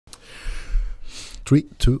3,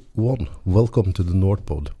 2, 1. Welcome to the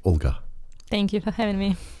Nordpodden Olga. Thank you for having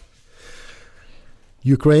me.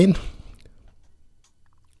 Ukraine.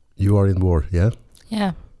 You are in war, yeah?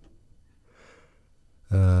 Yeah.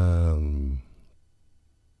 We're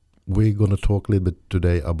going to talk a little bit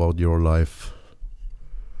today about your life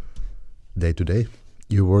day to day.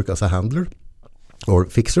 You work as a handler or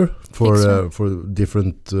fixer for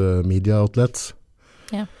different media outlets.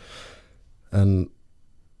 Yeah. And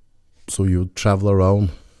so you travel around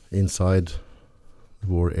inside the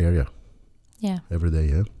war area. Yeah. Every day,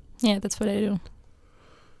 yeah? Yeah, that's what I do.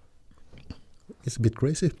 It's a bit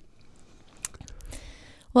crazy.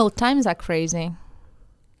 Well, times are crazy.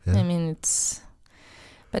 Yeah. I mean,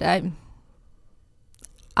 but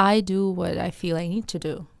I do what I feel I need to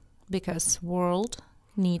do because world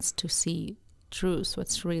needs to see truth,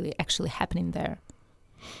 what's really actually happening there.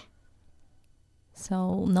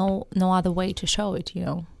 So no other way to show it,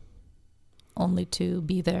 only to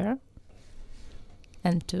be there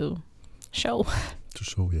and to show. To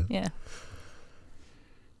show, yeah. Yeah.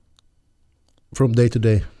 From day to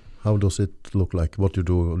day, how does it look like? What you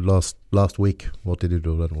do last week? What did you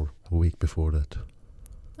do then, or a week before that?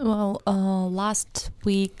 Well, last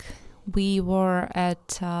week we were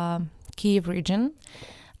at Kiev region.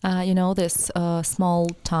 These small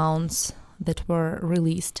towns that were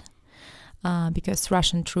released because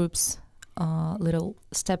Russian troops little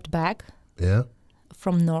stepped back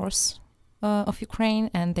from north of Ukraine,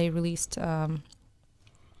 and they released the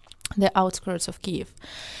outskirts of Kiev.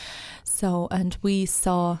 So, and we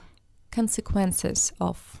saw consequences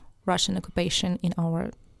of Russian occupation in our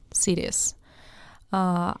cities.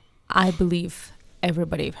 I believe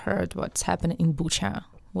everybody heard what's happened in Bucha,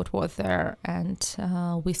 what was there, and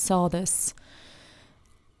we saw this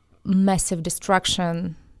massive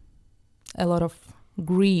destruction, a lot of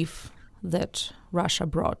grief that Russia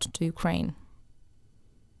brought to Ukraine.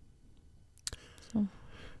 So.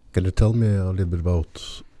 Can you tell me a little bit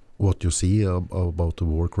about what you see about the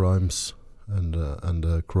war crimes and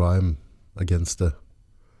the crime against the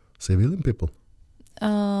civilian people?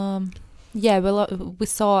 Yeah, we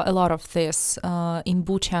saw a lot of this in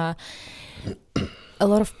Bucha. A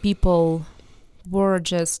lot of people were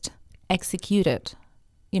just executed.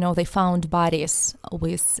 They found bodies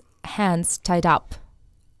with hands tied up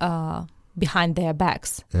behind their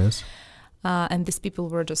backs. Yes. And these people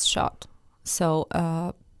were just shot. So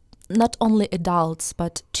not only adults,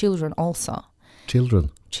 but children also.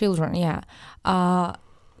 Children, yeah.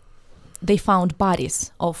 They found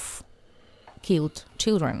bodies of killed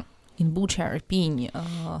children in Bucha, Irpin,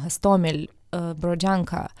 Hostomel,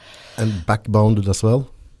 Borodyanka. And backbounded as well?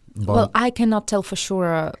 Well, I cannot tell for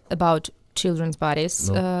sure about children's bodies.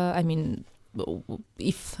 No. I mean,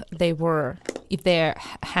 if their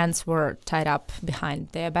hands were tied up behind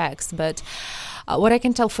their backs. But what I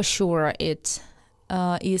can tell for sure is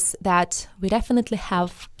that we definitely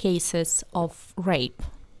have cases of rape.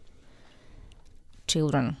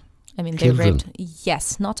 Children. I mean, they raped.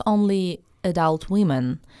 Yes, not only adult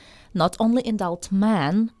women, not only adult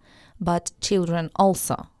men, but children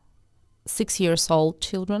also. 6 years old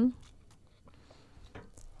children.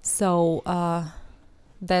 So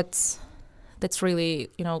that's really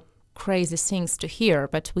crazy things to hear.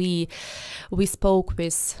 But we spoke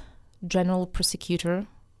with general prosecutor,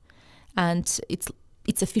 and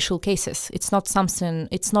it's official cases. It's not something.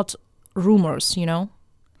 It's not rumors. No.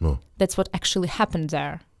 That's what actually happened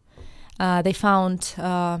there. They found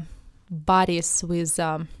bodies with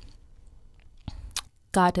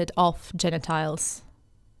gutted off genitals.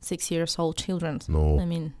 6 years old children. No. I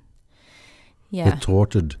mean, yeah. They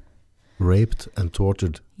tortured, raped and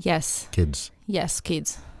tortured kids. Yes,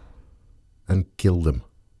 kids. And killed them.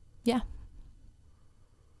 Yeah.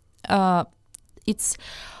 It's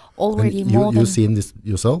already and more than... You seen this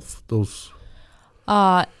yourself? Those?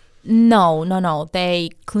 No. They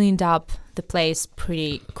cleaned up the place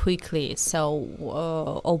pretty quickly. So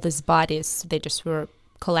all these bodies, they just were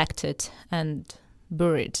collected and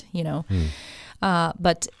buried,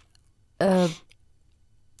 But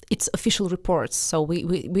it's official reports. So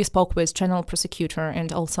we spoke with general prosecutor,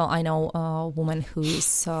 and also I know a woman who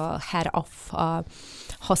is head of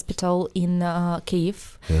hospital in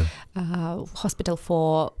Kyiv, hospital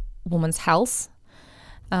for women's health,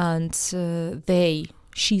 and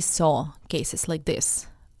she saw cases like this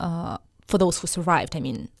for those who survived. I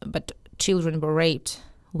mean, but children were raped,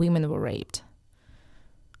 women were raped.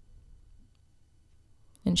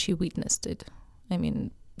 And she witnessed it. I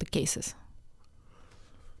mean, the cases.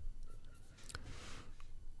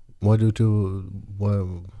 What's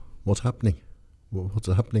happening? What's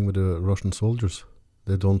happening with the Russian soldiers?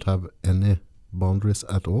 They don't have any boundaries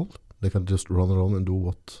at all? They can just run around and do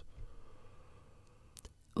what?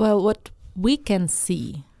 Well, what we can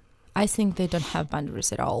see, I think they don't have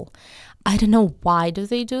boundaries at all. I don't know why do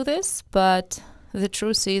they do this, but the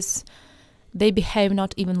truth is they behave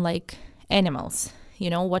not even like animals. You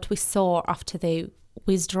know, what we saw after they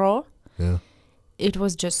withdraw, it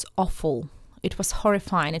was just awful. It was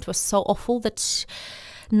horrifying. It was so awful that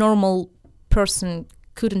normal person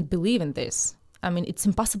couldn't believe in this. I mean, it's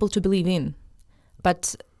impossible to believe in,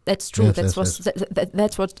 but that's true. Yes,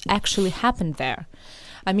 That's what actually happened there.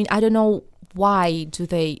 I mean, I don't know why do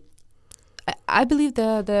they. I believe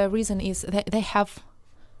the reason is that they have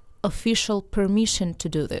official permission to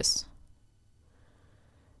do this.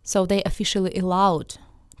 So they officially allowed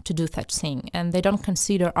to do such thing, and they don't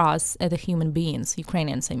consider us as the human beings,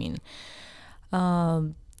 Ukrainians, I mean.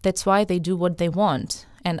 That's why they do what they want,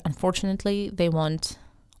 and unfortunately, they want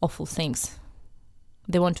awful things.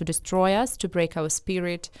 They want to destroy us, to break our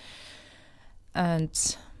spirit,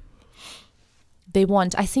 and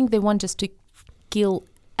I think they want us to kill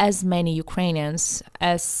as many Ukrainians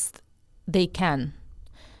as they can,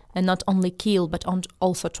 and not only kill, but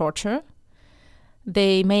also torture.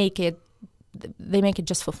 They make it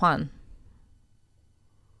just for fun.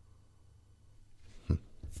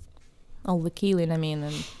 All the killing, I mean,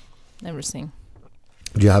 and everything.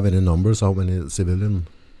 Do you have any numbers? How many civilian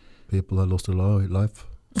people have lost their life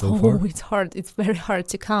so far? It's hard. It's very hard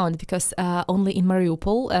to count because only in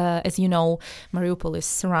Mariupol, as you know, Mariupol is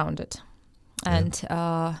surrounded, and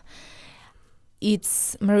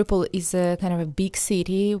Mariupol is a kind of a big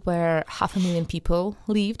city where 500,000 people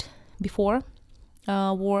lived before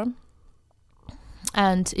war,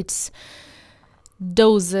 and it's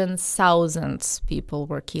dozens, thousands people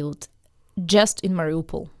were killed just in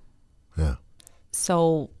Mariupol. Yeah.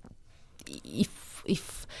 So if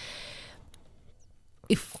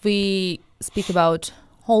we speak about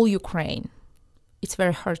whole Ukraine, it's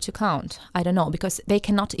very hard to count. I don't know, because they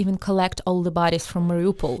cannot even collect all the bodies from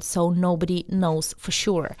Mariupol, so nobody knows for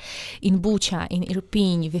sure. In Bucha, in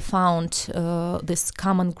Irpin, we found these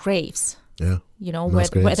common graves. Yeah. You know,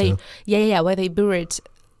 where they buried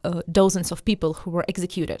dozens of people who were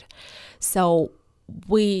executed. So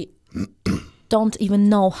we don't even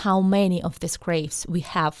know how many of these graves we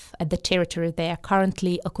have at the territory they are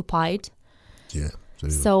currently occupied. Yeah.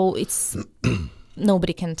 So it's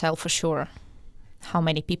nobody can tell for sure how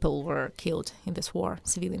many people were killed in this war,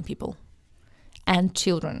 civilian people and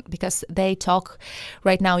children, because they talk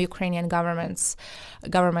right now, Ukrainian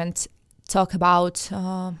government talk about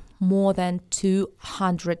more than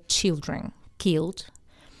 200 children killed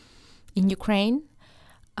in Ukraine,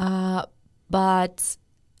 but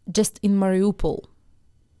just in Mariupol,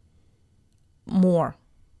 more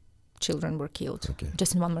children were killed. Okay.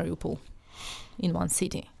 Just in one Mariupol, in one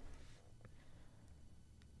city.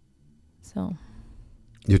 So,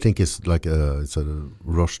 you think it's like it's a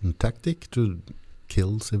Russian tactic to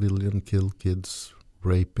kill civilian, kill kids,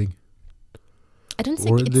 raping? I don't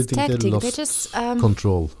think it's tactic. They just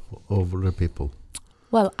control over the people.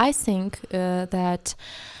 Well, I think that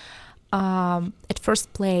at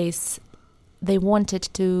first place they wanted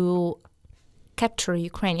to capture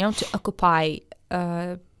Ukraine, you know, to occupy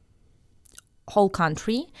whole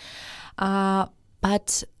country,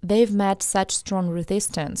 but they've met such strong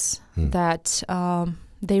resistance that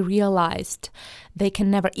they realized they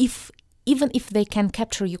can never, even if they can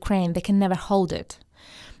capture Ukraine, they can never hold it.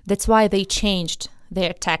 That's why they changed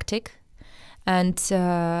their tactic, and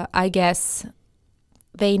I guess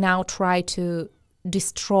they now try to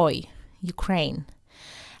destroy Ukraine.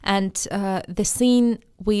 And the scene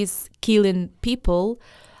with killing people,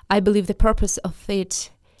 I believe the purpose of it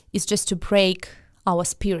is just to break our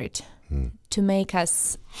spirit, to make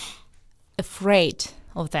us afraid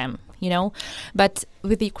of them, you know. But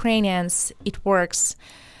with the Ukrainians, it works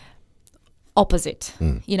opposite.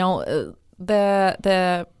 You know,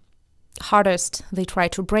 the hardest they try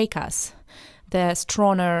to break us, the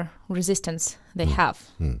stronger resistance they have.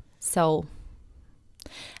 So,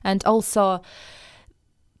 and also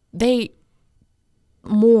they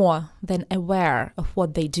more than aware of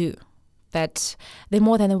what they do, that they're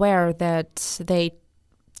more than aware that they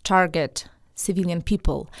target civilian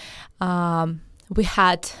people. We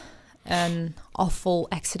had an awful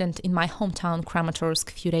accident in my hometown, Kramatorsk,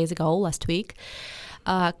 a few days ago, last week.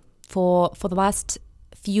 For the last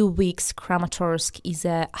few weeks, Kramatorsk is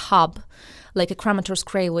a hub, like a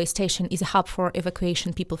Kramatorsk railway station is a hub for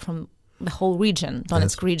evacuation people from the whole region,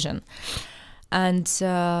 Donetsk region. And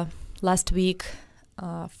last week,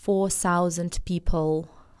 4,000 people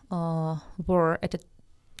were at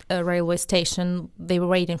a railway station. They were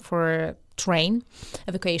waiting for a train,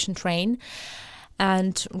 evacuation train.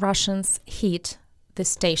 and Russians hit the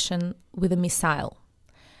station with a missile,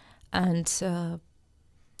 and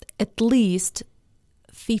at least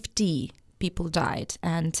 50 people died,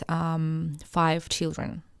 and 5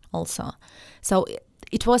 children also. So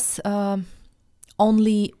it was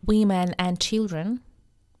only women and children,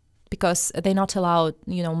 because they're not allowed,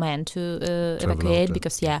 men to evacuate. Out,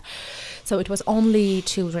 because so it was only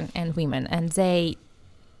children and women, and they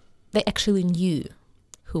actually knew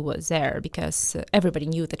who was there, because everybody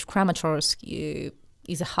knew that Kramatorsk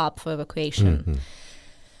is a hub for evacuation,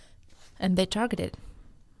 and they targeted,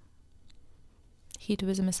 hit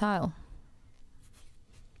with a missile.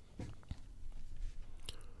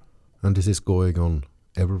 And this is going on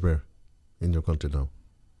everywhere in your country now?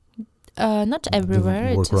 Not everywhere.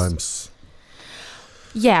 The war crimes.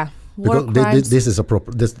 Yeah, war because crimes. This is a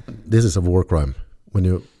this is a war crime when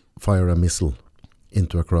you fire a missile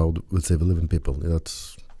into a crowd with civilian people.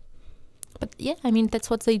 That's. But yeah, I mean, that's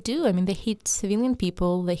what they do. I mean, they hit civilian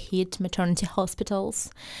people. They hit maternity hospitals.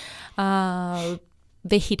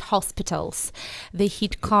 They hit hospitals. They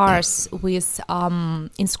hit cars with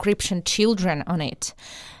inscription "children" on it.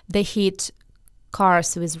 They hit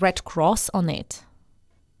cars with Red Cross on it.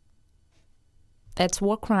 That's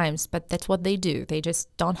war crimes, but that's what they do. They just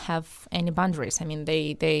don't have any boundaries. I mean,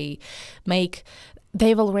 they've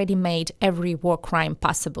already made every war crime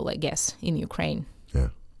possible, I guess, in Ukraine. Yeah.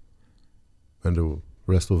 And the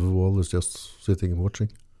rest of the world is just sitting and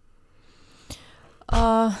watching?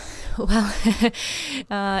 Well,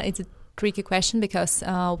 it's a tricky question, because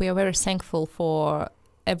we are very thankful for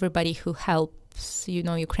everybody who helps,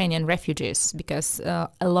 Ukrainian refugees, because a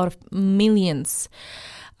lot of millions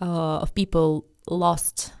of people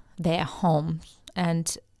lost their homes,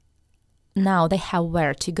 and now they have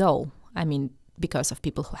where to go. I mean, because of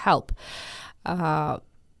people who help.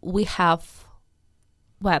 We have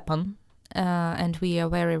weapon, and we are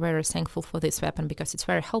very, very thankful for this weapon, because it's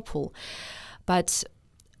very helpful. But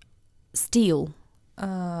still,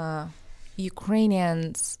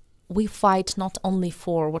 Ukrainians, we fight not only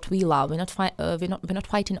for what we love. We're not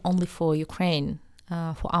fighting only for Ukraine,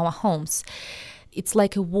 for our homes. It's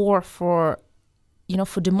like a war for,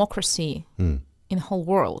 for democracy in the whole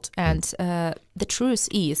world. And the truth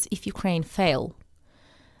is, if Ukraine fail,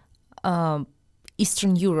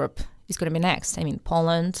 Eastern Europe is going to be next. I mean,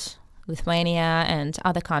 Poland, Lithuania, and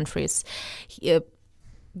other countries,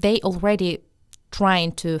 they already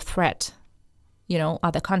trying to threat,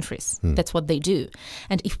 other countries. That's what they do.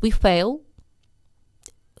 And if we fail,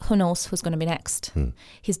 who knows who's going to be next?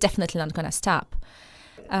 He's definitely not going to stop.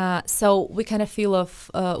 So we kind of feel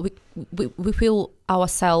we feel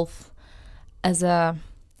ourselves as an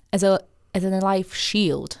alive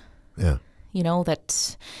shield. Yeah.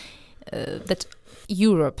 That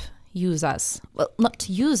Europe use us. Well, not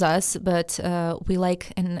use us, but we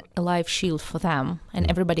like an alive shield for them, and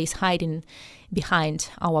everybody's hiding behind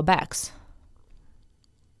our backs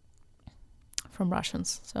from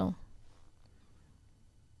Russians. So.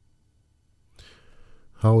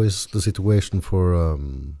 How is the situation for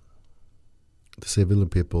the civilian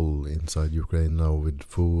people inside Ukraine now, with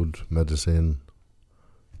food, medicine?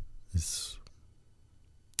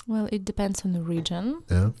 Well, it depends on the region.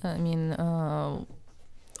 Yeah. I mean,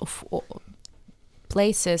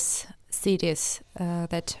 places, cities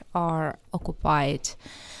that are occupied,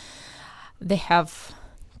 they have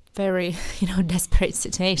very, desperate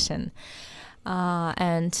situation.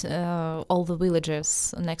 And all the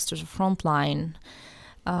villages next to the front line,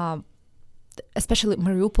 especially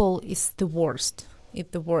Mariupol, is the worst.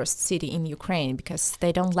 It's the worst city in Ukraine, because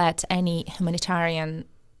they don't let any humanitarian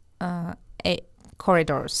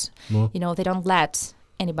corridors. No. They don't let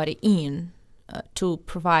anybody in to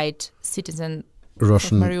provide citizen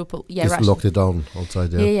Russian of Mariupol. Yeah, is Russian. locked it down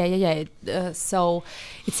outside. Yeah. Yeah. So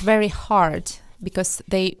it's very hard, because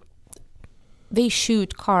they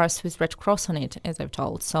shoot cars with Red Cross on it, as I've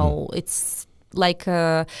told. So it's like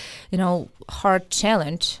a, hard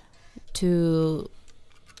challenge to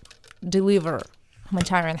deliver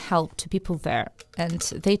humanitarian help to people there. And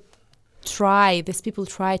these people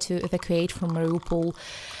try to evacuate from Mariupol,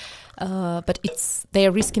 but they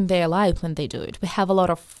are risking their life when they do it. We have a lot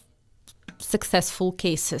of successful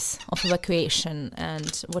cases of evacuation,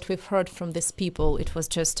 and what we've heard from these people, it was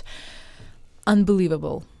just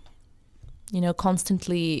unbelievable. Constant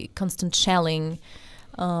shelling,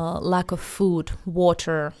 lack of food,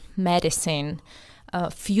 water, medicine.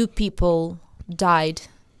 Few people died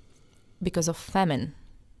because of famine.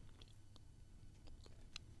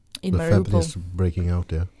 In the Mariupol. families breaking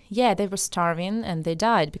out, yeah. Yeah, they were starving and they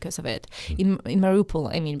died because of it. In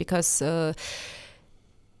Mariupol, I mean, because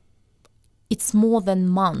it's more than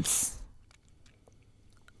months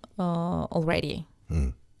already.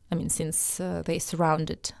 I mean, since they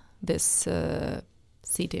surrounded this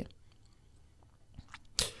city.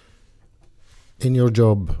 In your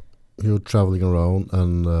job, you're traveling around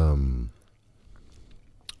and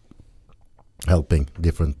helping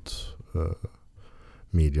different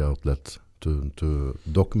media outlets to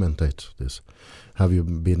documentate this. Have you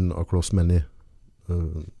been across many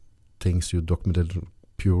things you documented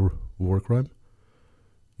pure war crime?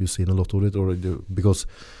 You've seen a lot of it, or because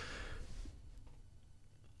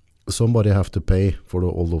somebody have to pay for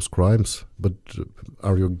all those crimes, but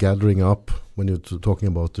are you gathering up when you're talking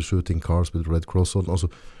about the shooting cars with Red Cross on? Also,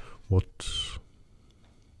 what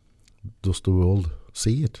does the world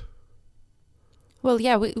see it? Well,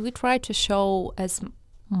 yeah, we try to show as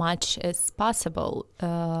much as possible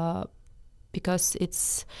because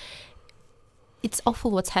it's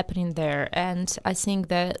awful what's happening there, and I think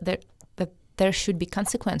that there should be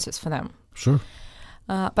consequences for them. Sure.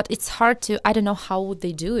 But it's hard to, I don't know how would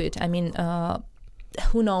they do it. I mean,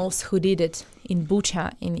 who knows who did it in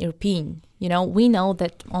Bucha, in Irpin? You know, we know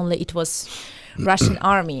that only it was Russian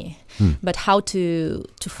army, but how to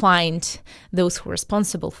find those who are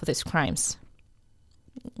responsible for these crimes?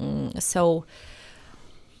 So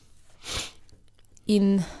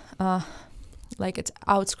in like at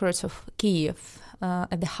outskirts of Kiev,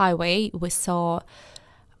 at the highway, we saw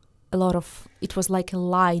a lot of, it was like a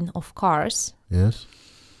line of cars. Yes.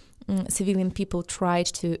 Civilian people tried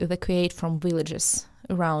to evacuate from villages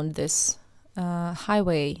around this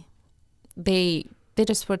highway. They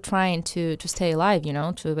just were trying to stay alive, you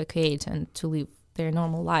know, to evacuate and to live their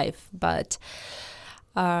normal life. But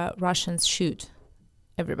Russians shoot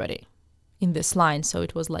everybody in this line. So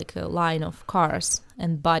it was like a line of cars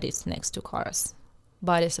and bodies next to cars,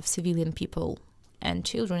 bodies of civilian people and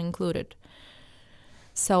children included.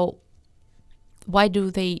 So why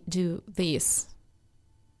do they do this?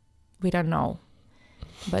 We don't know.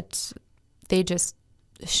 But they just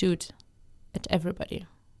shoot at everybody.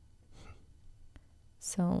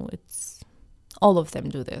 So it's all of them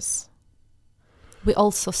do this. We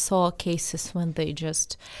also saw cases when they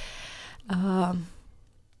just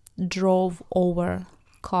drove over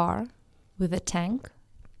car with a tank.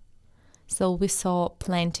 So we saw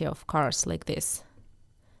plenty of cars like this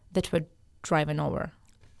that were driven over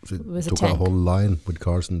with a tank. Took a whole line with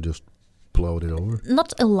cars and just plowed it over?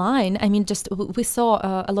 Not a line. I mean, just we saw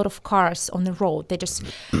a lot of cars on the road. They just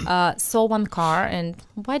saw one car and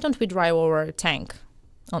why don't we drive over a tank,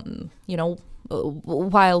 you know,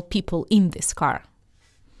 while people in this car.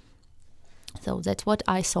 So that's what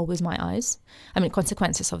I saw with my eyes. I mean,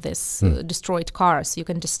 consequences of this destroyed cars. You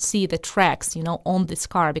can just see the tracks, you know, on this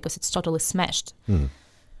car because it's totally smashed.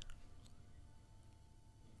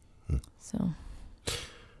 So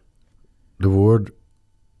the word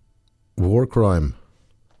war crime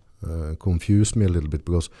confused me a little bit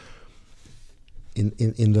because in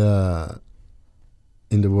the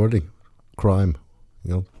wording crime,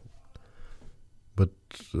 you know, but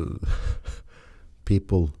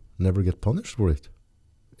people never get punished for it.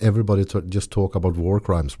 Everybody just talk about war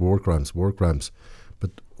crimes,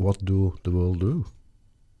 but what do the world do?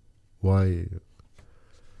 Why,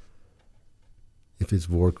 if it's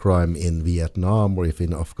war crime in Vietnam or if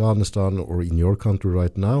in Afghanistan or in your country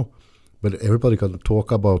right now, but everybody can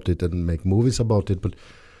talk about it and make movies about it, but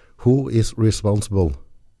who is responsible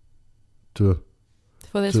for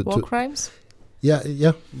these war crimes?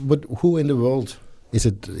 Yeah, but who in the world? Is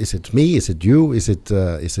it me? Is it you? Is it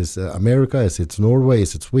America? Is it Norway?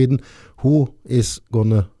 Is it Sweden? Who is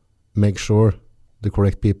gonna make sure the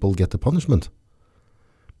correct people get the punishment?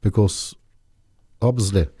 Because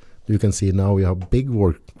obviously you can see now we have big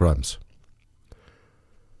war crimes.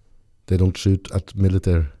 They don't shoot at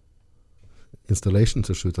military installations;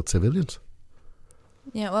 they shoot at civilians.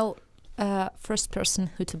 Yeah, well, first person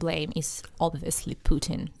who to blame is obviously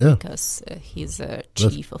Putin, because he's a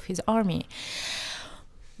chief of his army.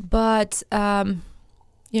 But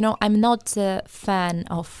you know, I'm not a fan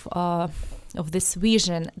of this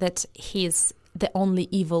vision that he's the only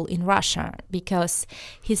evil in Russia, because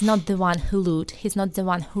he's not the one who loot, he's not the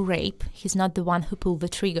one who rape, he's not the one who pull the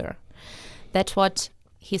trigger. That's what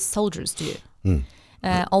his soldiers do.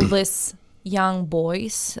 All these young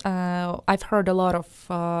boys, I've heard a lot of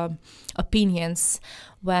opinions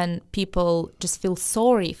when people just feel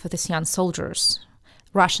sorry for these young soldiers,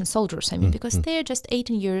 Russian soldiers, I mean, because they're just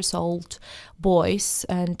 18 years old boys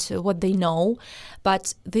and what they know.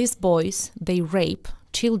 But these boys, they rape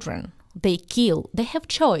children, they kill, they have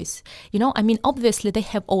choice. You know, I mean, obviously they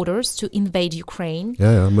have orders to invade Ukraine.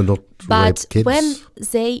 Yeah, but not rape kids. When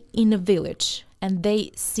they in a village and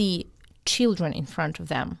they see children in front of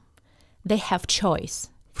them, they have choice.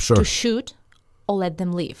 to shoot or let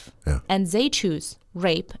them live. Yeah. And they choose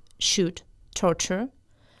rape, shoot, torture.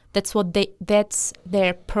 That's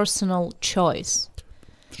their personal choice.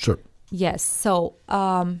 Sure. Yes. So,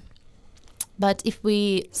 but if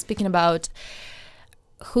we speaking about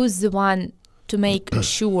who's the one to make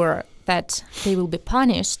sure that they will be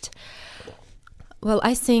punished, well,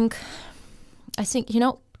 I think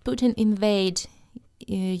Putin invaded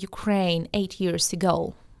Ukraine 8 years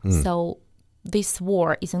ago. So this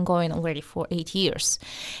war isn't going already for 8 years.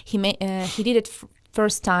 He did it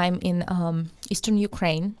first time in eastern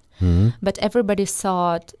Ukraine, but everybody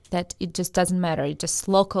thought that it just doesn't matter. It's just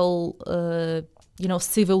local,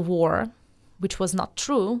 civil war, which was not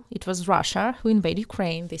true. It was Russia who invaded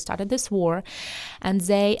Ukraine. They started this war, and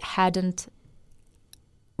they hadn't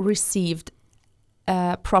received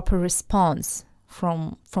a proper response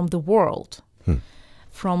from the world,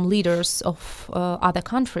 from leaders of other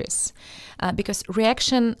countries, because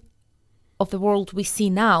reaction of the world we see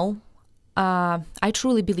now, I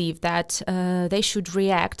truly believe that they should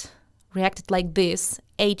reacted like this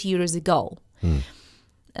 8 years ago.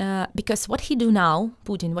 Because what he do now,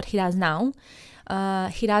 Putin, what he does now,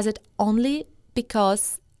 he does it only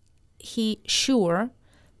because he sure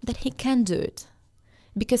that he can do it,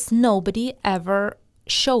 because nobody ever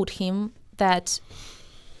showed him that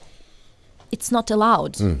it's not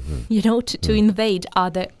allowed, to invade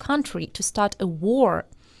other country, to start a war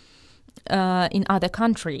in other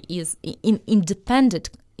country, is in independent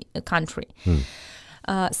country.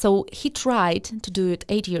 So he tried to do it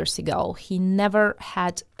 8 years ago. He never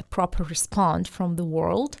had a proper response from the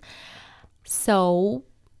world. So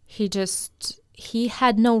he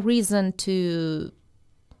had no reason to,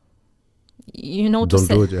 don't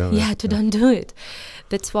do it. Don't do it.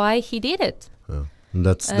 That's why he did it. Yeah. And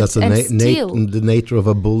that's the nature of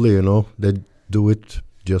a bully, They do it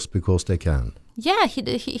just because they can. Yeah, he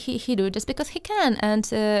do it just because he can, and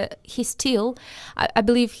he still, I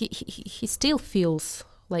believe he still feels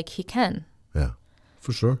like he can. Yeah,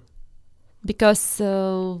 for sure. Because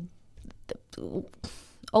all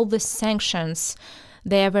the sanctions,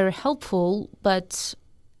 they are very helpful, but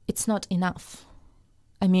it's not enough.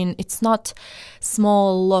 I mean, it's not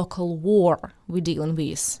small local war we're dealing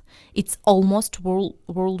with. It's almost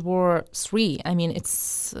World War III. I mean,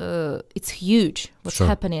 it's huge what's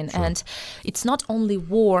happening, and it's not only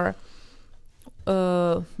war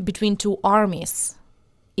between two armies.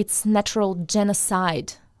 It's natural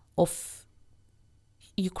genocide of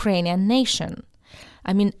Ukrainian nation.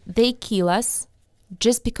 I mean, they kill us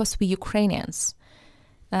just because we're Ukrainians.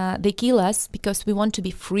 They kill us because we want to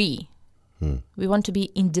be free. We want to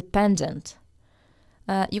be independent.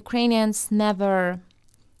 Ukrainians never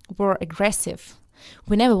were aggressive.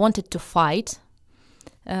 We never wanted to fight.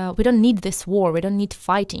 We don't need this war. We don't need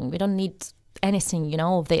fighting. We don't need anything,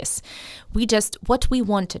 of this. What we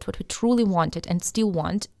wanted, what we truly wanted and still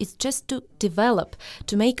want, is just to develop,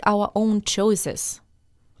 to make our own choices.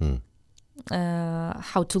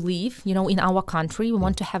 How to live, in our country. We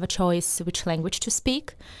want to have a choice which language to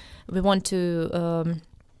speak. We want to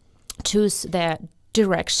choose the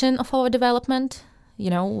direction of our development,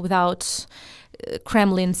 without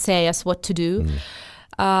Kremlin say us what to do.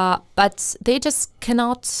 But they just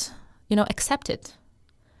cannot, accept it.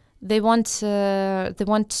 They want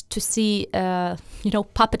to see,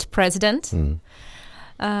 puppet president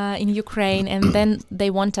in Ukraine, and then they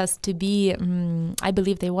want us to be. I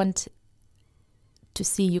believe they want to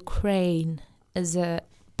see Ukraine as a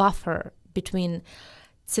buffer between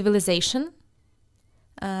civilization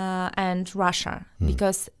and Russia,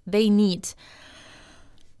 because they need.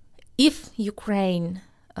 If Ukraine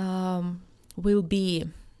will be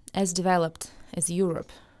as developed as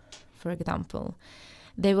Europe, for example,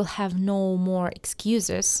 they will have no more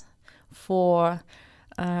excuses for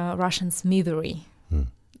Russian smithery.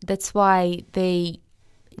 That's why they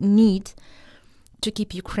need to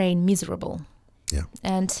keep Ukraine miserable. Yeah.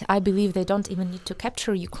 And I believe they don't even need to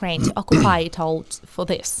capture Ukraine, to occupy it all for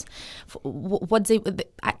this.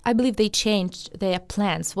 I believe they changed their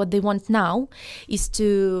plans. What they want now is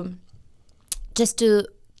to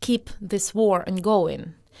keep this war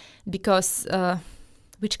ongoing, because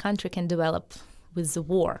which country can develop with the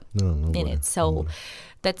war in it? So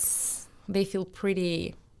they feel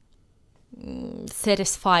pretty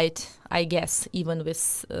satisfied, I guess, even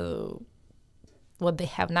with what they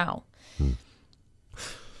have now.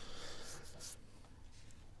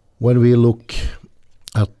 When we look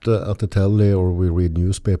at the telly or we read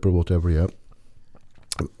newspaper, whatever,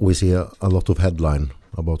 we see a lot of headline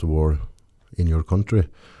about the war in your country.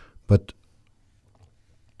 But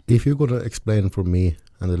if you're going to explain for me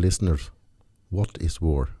and the listeners, what is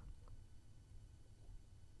war?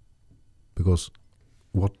 because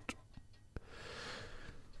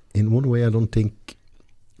in one way I don't think,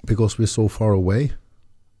 because we're so far away,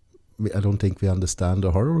 I don't think we understand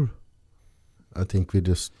the horror. I think we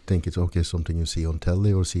just think it's okay, something you see on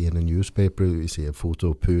telly or see in a newspaper. You see a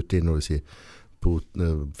photo of Putin, or you see a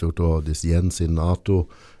photo of this Jens in NATO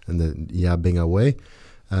and the yabbing away,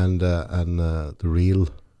 and the real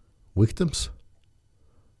victims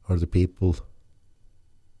are the people.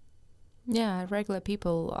 Yeah, regular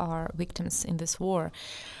people are victims in this war.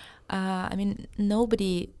 I mean,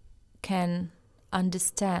 nobody can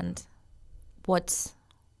understand what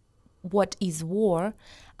is war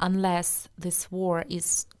unless this war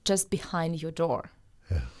is just behind your door.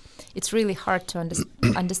 Yeah. It's really hard to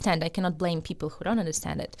understand. I cannot blame people who don't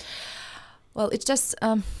understand it. Well, it's just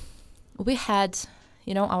we had,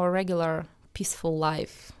 our regular peaceful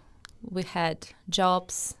life. We had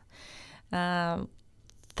jobs,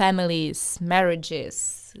 families,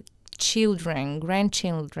 marriages, children,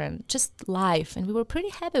 grandchildren, just life, and we were pretty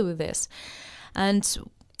happy with this. And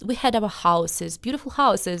we had our houses, beautiful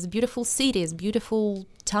cities, beautiful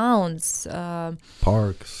towns,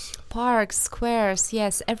 parks, squares,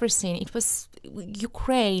 yes, everything. It was,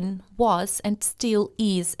 Ukraine was and still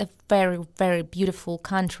is a very, very beautiful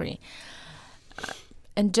country.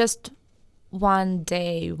 And just one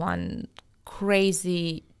day, one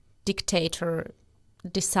crazy dictator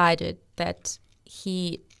decided that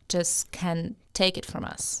he just can take it from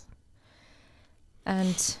us.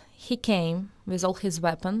 And he came with all his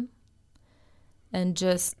weapon and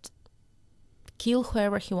just kill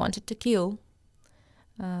whoever he wanted to kill.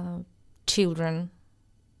 Children,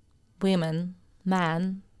 women,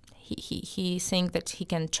 men. He think that he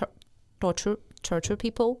can torture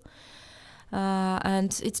people.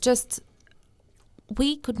 And it's just,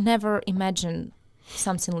 we could never imagine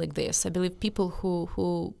something like this. I believe people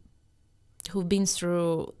who've been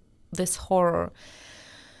through this horror,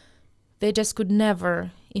 they just could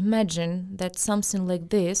never imagine that something like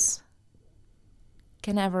this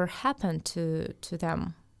can ever happen to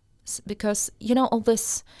them. Because, all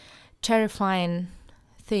this terrifying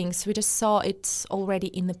things, we just saw it already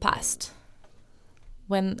in the past.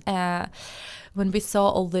 When we saw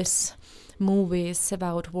all these movies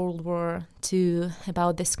about World War II,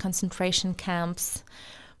 about these concentration camps,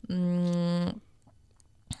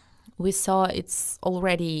 we saw it's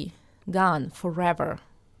already gone forever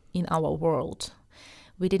in our world.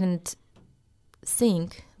 We didn't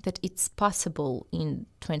think that it's possible in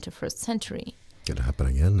 21st century. Can happen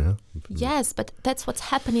again, yeah? Yes, but that's what's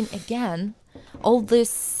happening again. All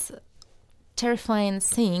these terrifying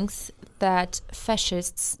things that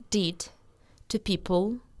fascists did to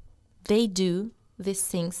people, they do these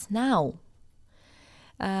things now.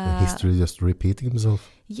 History just repeating himself?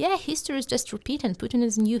 Yeah, history is just repeating. Putin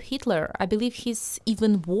is new Hitler. I believe he's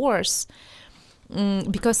even worse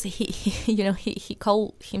because he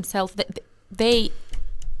called himself. They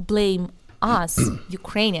blame us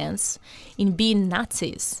Ukrainians in being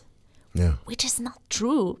Nazis, which is not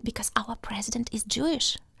true because our president is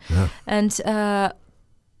Jewish, and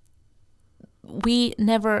we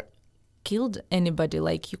never killed anybody.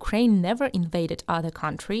 Like Ukraine never invaded other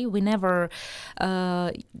country. We never,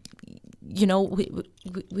 we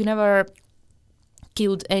never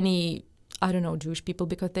killed any, Jewish people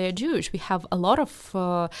because they are Jewish. We have a lot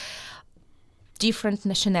of different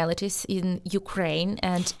nationalities in Ukraine,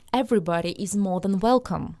 and everybody is more than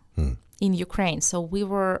welcome in Ukraine. So we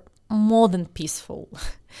were more than peaceful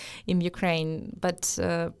in Ukraine, but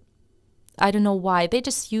I don't know why. They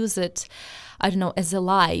just use it, as a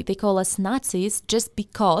lie. They call us Nazis just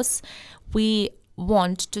because we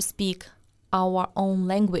want to speak our own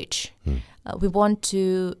language. We want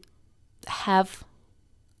to have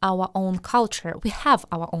our own culture. We have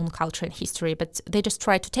our own culture and history, but they just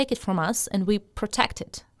try to take it from us, and we protect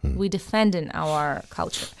it. We defend in our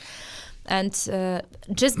culture. And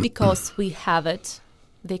just because we have it,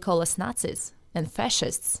 they call us Nazis and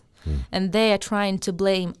fascists. And they are trying to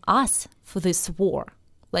blame us for this war.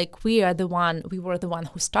 Like we were the one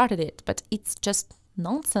who started it, but it's just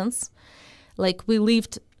nonsense. Like we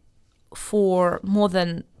lived for more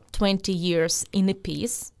than 20 years in a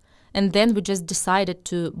peace, and then we just decided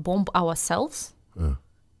to bomb ourselves.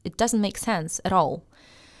 It doesn't make sense at all.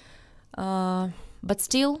 But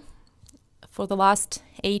still, for the last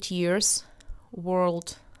 8 years,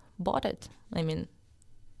 world bought it. I mean,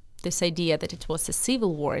 this idea that it was a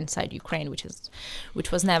civil war inside Ukraine, which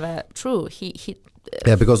was never true.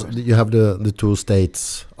 Because you have the two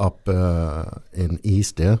states up in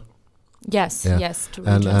east there. Yes, yes.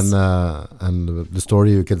 And the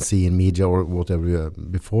story you can see in media or whatever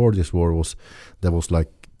before this war was, there was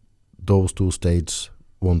like those two states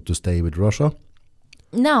want to stay with Russia?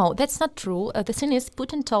 No, that's not true. The thing is,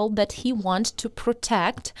 Putin told that he wants to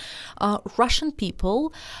protect Russian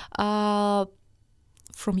people from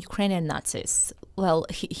Ukrainian Nazis. Well,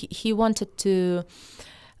 he wanted to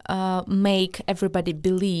make everybody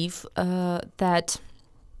believe that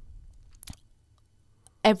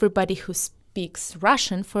everybody who speaks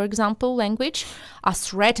Russian, for example, language, are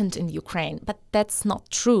threatened in Ukraine. But that's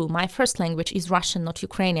not true. My first language is Russian, not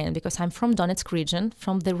Ukrainian, because I'm from Donetsk region,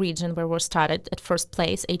 from the region where we started at first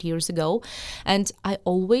place 8 years ago. And I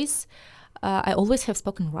always have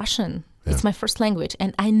spoken Russian. Yeah. It's my first language.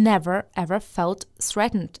 And I never, ever felt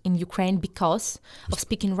threatened in Ukraine because of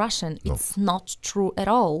speaking Russian. No. It's not true at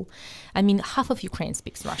all. I mean, half of Ukraine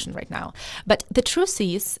speaks Russian right now. But the truth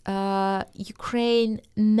is, Ukraine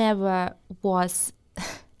never was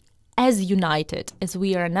as united as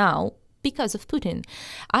we are now because of Putin.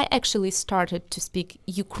 I actually started to speak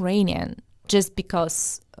Ukrainian just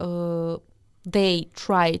because they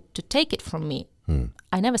tried to take it from me.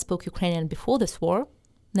 I never spoke Ukrainian before this war,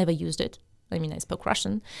 never used it. I mean, I spoke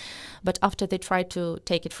Russian. But after they tried to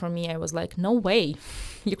take it from me, I was like, no way.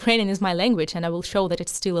 Ukrainian is my language and I will show that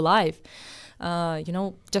it's still alive.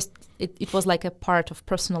 Just it was like a part of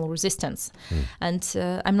personal resistance. And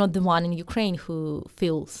I'm not the one in Ukraine who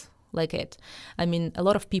feels like it. I mean, a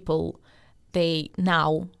lot of people, they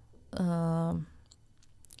now,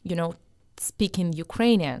 speak in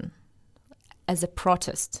Ukrainian as a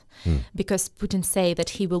protest, because Putin say that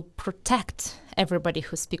he will protect everybody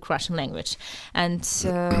who speak Russian language, and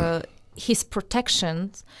his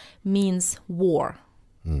protection means war.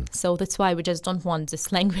 So that's why we just don't want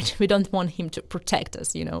this language. We don't want him to protect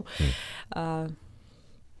us,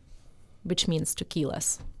 which means to kill us.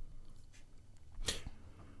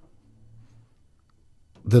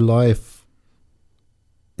 The life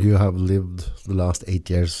you have lived the last 8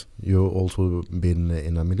 years, you also been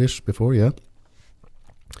in a militia before, yeah?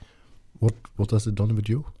 What has it done with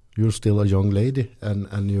you? You're still a young lady,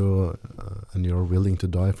 and you're willing to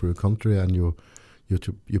die for your country, and you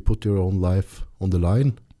put your own life on the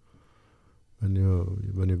line when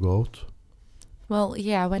you go out. Well,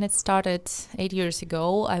 yeah, when it started 8 years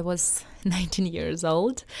ago, I was 19 years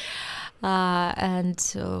old,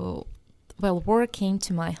 war came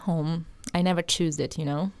to my home. I never chose it,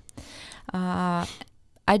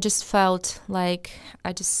 I just felt like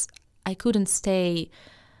I couldn't stay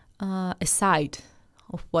aside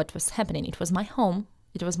of what was happening. It was my home.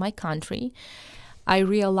 It was my country. I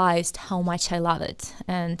realized how much I love it,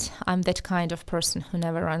 and I'm that kind of person who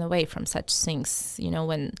never run away from such things.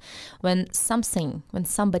 When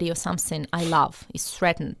somebody or something I love is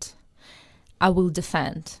threatened, I will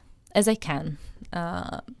defend as I can.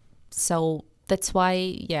 So that's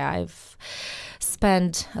why, I've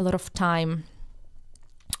spent a lot of time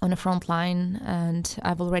on the front line, and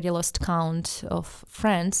I've already lost count of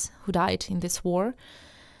friends who died in this war.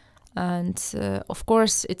 And of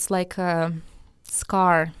course, it's like a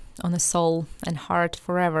scar on a soul and heart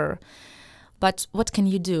forever. But what can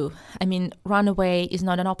you do? I mean, run away is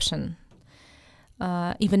not an option.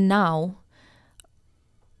 Even now,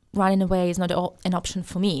 running away is not an option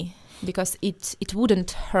for me, because it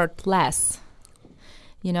wouldn't hurt less.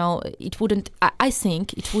 It wouldn't, I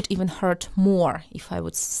think it would even hurt more if I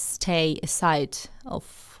would stay aside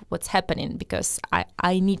of what's happening, because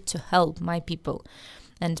I need to help my people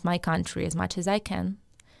and my country as much as I can,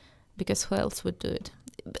 because who else would do it?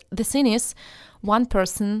 The thing is, one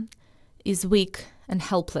person is weak and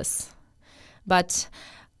helpless, but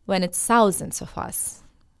when it's thousands of us,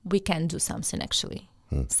 we can do something actually.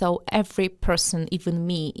 So every person, even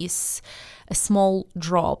me, is a small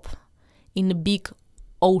drop in a big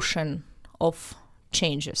ocean of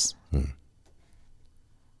changes.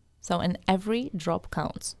 So, and every drop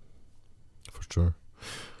counts. For sure.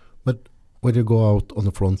 But when you go out on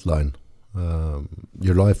the front line,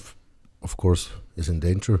 your life, of course, is in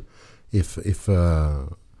danger. If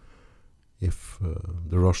the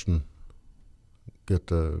Russian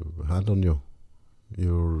get a hand on you,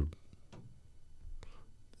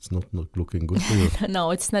 it's not looking good for you. No,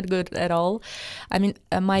 it's not good at all. I mean,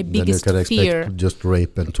 my then biggest you can fear... expect just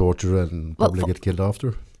rape and torture and probably get killed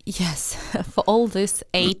after? Yes. For all these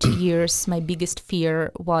 8 years, my biggest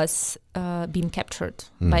fear was being captured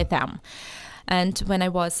by them. And when I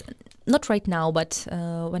was, not right now, but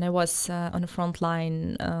when I was on the front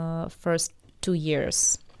line first 2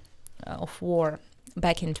 years of war,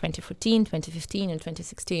 back in 2014, 2015, and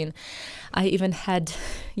 2016, I even had,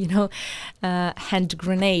 a hand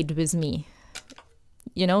grenade with me,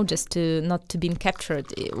 just to not to be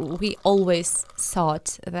captured. We always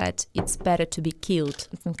thought that it's better to be killed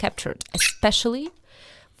than captured, especially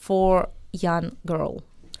for young girl.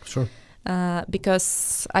 Sure.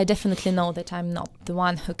 Because I definitely know that I'm not the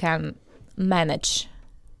one who can manage,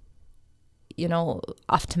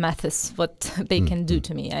 aftermaths, what they can do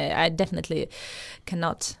to me. I definitely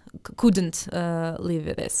couldn't live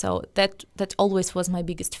with this. So that always was my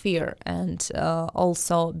biggest fear. And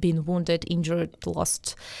also being wounded, injured,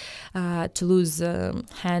 lost, to lose a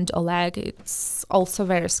hand or leg, it's also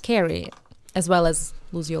very scary, as well as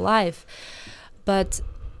lose your life. But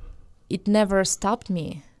it never stopped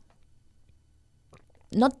me.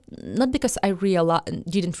 Not because I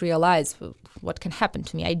didn't realize what can happen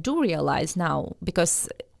to me. I do realize now, because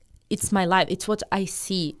it's my life. It's what I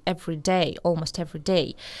see every day, almost every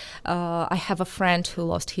day. I have a friend who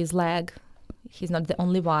lost his leg. He's not the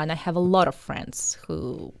only one. I have a lot of friends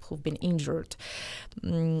who've been injured,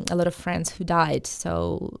 a lot of friends who died.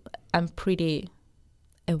 So I'm pretty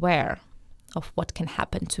aware of what can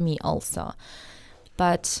happen to me also.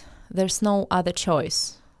 But there's no other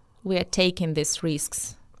choice. We are taking these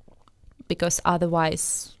risks because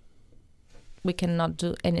otherwise we cannot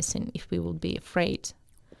do anything if we will be afraid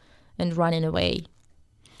and running away.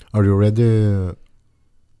 Are you ready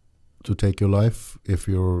to take your life if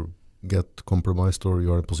you get compromised or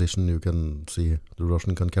you are in a position you can see the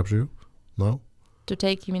Russian can capture you now? To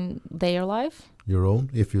take, you mean their life? Your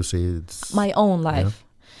own, if you see it's... My own life. Yeah.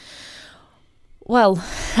 Well,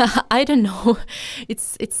 I don't know.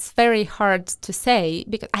 It's very hard to say,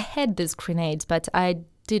 because I had these grenades, but I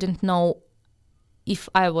didn't know if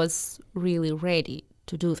I was really ready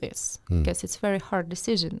to do this, because it's a very hard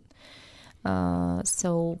decision. But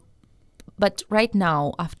right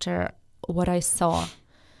now, after what I saw,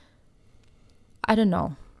 I don't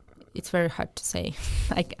know. It's very hard to say.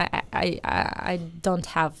 I don't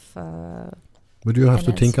have. But you have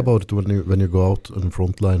to think about it when you go out on the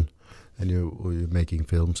front line. And you're making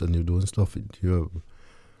films and you're doing stuff.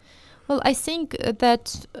 Well, I think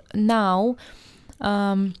that now,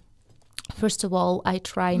 first of all, I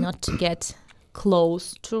try not to get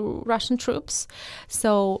close to Russian troops.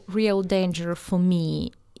 So real danger for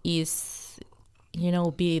me is,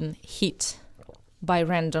 being hit by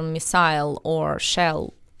random missile or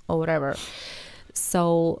shell or whatever.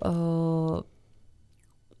 So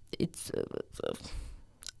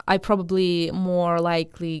I probably more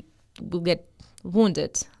likely will get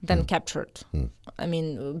wounded than captured. I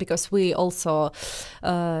mean, because we also,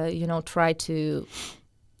 try to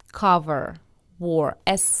cover war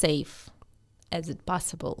as safe as it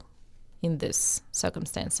possible in these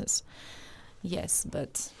circumstances. Yes,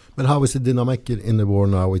 but... But how is the dynamic in the war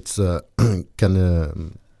now? It's do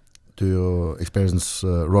you experience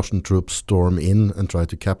Russian troops storm in and try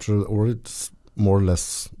to capture, or it's more or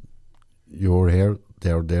less you're here,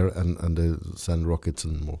 they're there, and they send rockets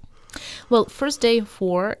and more? Well, first day of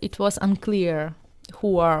war, it was unclear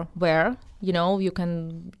who are where. You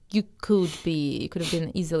could have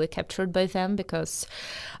been easily captured by them, because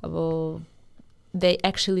they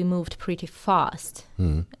actually moved pretty fast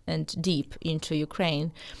and deep into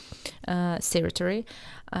Ukraine territory.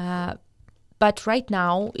 But right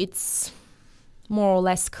now, it's more or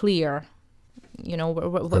less clear,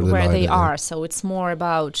 where they are. So it's more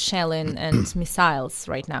about shelling and missiles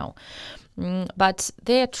right now. But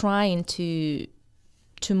they are trying to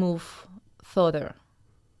move further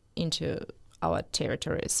into our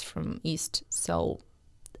territories from east. So,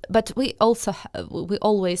 but we also we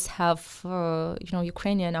always have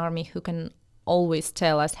Ukrainian army who can always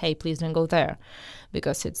tell us, hey, please don't go there,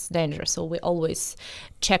 because it's dangerous. So we always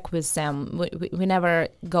check with them. We never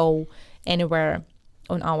go anywhere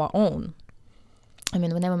on our own. I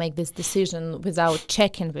mean, we never make this decision without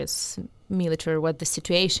checking with military what the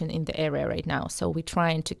situation in the area right now. So we're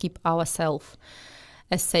trying to keep ourselves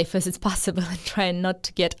as safe as it's possible and trying not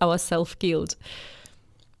to get ourselves killed.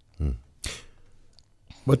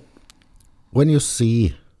 But when you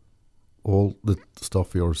see all the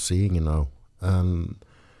stuff you're seeing now, and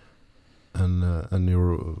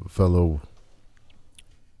your fellow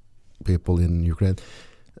people in Ukraine,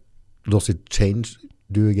 does it change?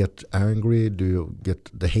 Do you get angry? Do you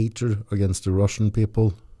get the hatred against the Russian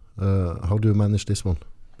people? How do you manage this one?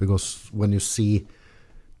 Because when you see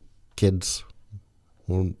kids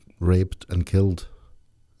who are raped and killed,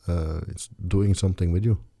 it's doing something with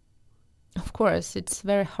you. Of course, it's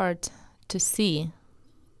very hard to see.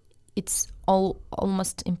 It's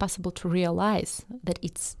almost impossible to realize that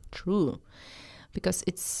it's true, because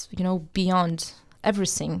it's, beyond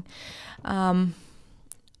everything.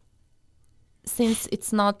 Since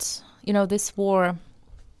it's not, this war,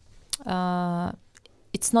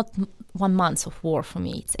 it's not 1 month of war for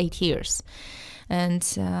me, it's 8 years. And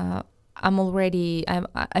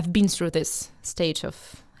I've been through this stage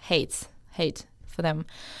of hate for for them.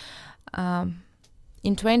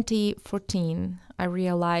 In 2014, I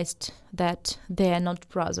realized that they are not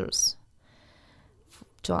brothers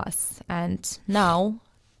to us. And now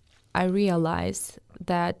I realize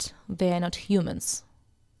that they are not humans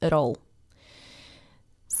at all.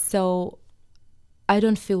 So I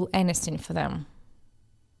don't feel anything for them.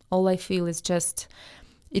 All I feel is just,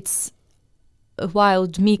 it's a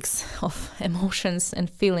wild mix of emotions and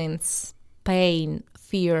feelings, pain,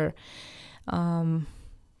 fear,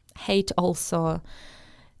 hate also.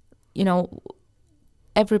 You know,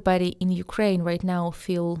 everybody in Ukraine right now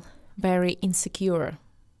feel very insecure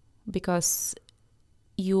because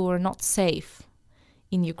you are not safe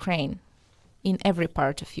in Ukraine, in every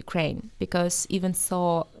part of Ukraine, because even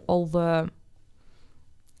so all the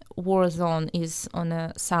war zone is on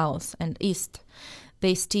the south and east,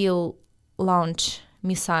 they still launch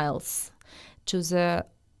missiles to the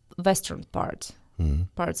western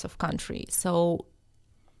parts of country. So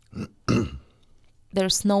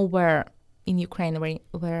there's nowhere in Ukraine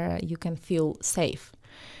where you can feel safe.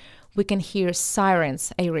 We can hear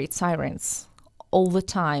sirens, air raid sirens, all the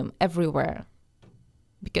time, everywhere.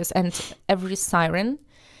 And every siren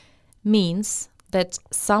means that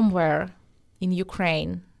somewhere in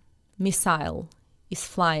Ukraine, missile is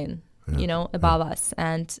flying, above us,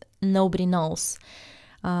 and nobody knows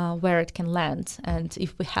where it can land, and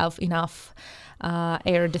if we have enough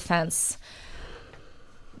air defense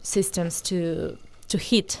systems to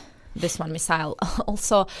hit this one missile.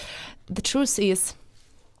 Also, the truth is,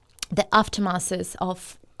 the aftermaths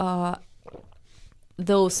of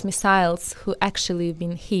those missiles who actually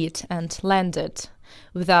been hit and landed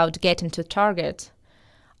without getting to target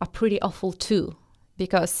are pretty awful too,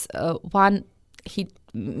 because one hit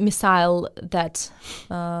missile that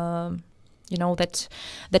that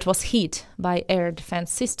was hit by air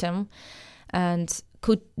defense system and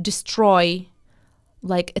could destroy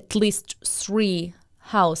like at least 3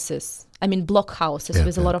 houses, block houses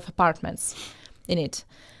with a lot of apartments in it,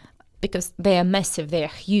 because they are massive, they are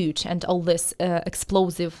huge, and all this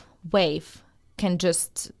explosive wave can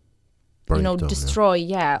just destroy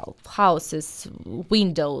houses,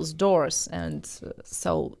 windows, doors, and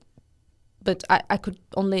so. But I could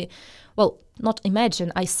only, not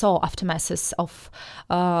imagine. I saw aftermaths of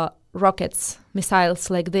rockets, missiles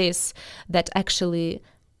like this that actually,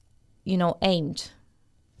 aimed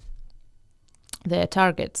their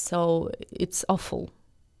targets. So it's awful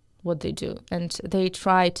what they do. And they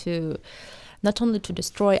try to, not only to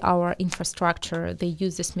destroy our infrastructure, they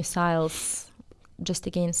use these missiles just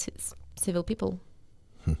against civil people,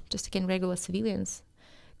 just against regular civilians.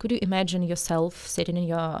 Could you imagine yourself sitting in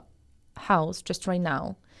your house just right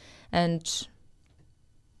now and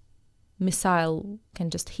missile can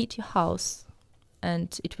just hit your house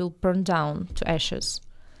and it will burn down to ashes?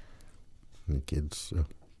 And kids.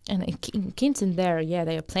 And kids in there,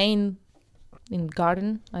 they are playing in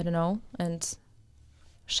garden, I don't know, and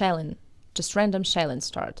shelling, just random shelling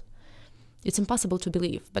start. It's impossible to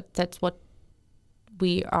believe, but that's what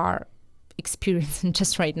we are experiencing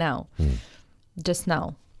just right now. Just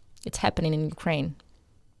now. It's happening in Ukraine.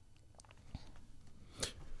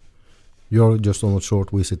 You're just on a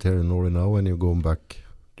short visit here in Norway now, and you're going back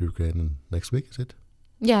to Ukraine next week, is it?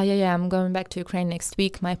 Yeah. I'm going back to Ukraine next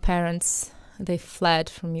week. My parents, they fled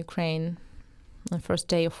from Ukraine on the first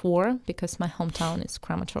day of war because my hometown is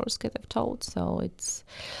Kramatorsk, as I've told. So it's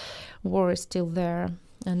war is still there,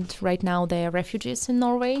 and right now they are refugees in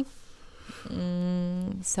Norway.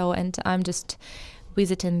 And I'm just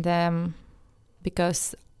visiting them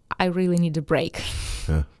because I really need a break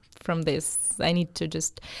from this. I need to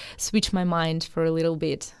just switch my mind for a little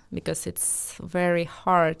bit because it's very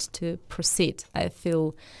hard to proceed. I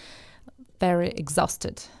feel very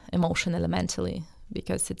exhausted emotionally, mentally,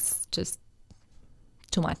 because it's just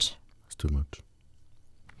too much. It's too much.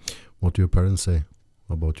 What do your parents say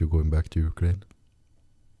about you going back to Ukraine?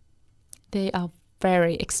 They are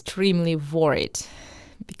very extremely worried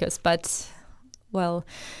but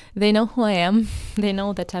they know who I am. They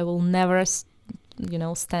know that I will never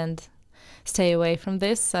stay away from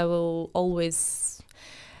this. I will always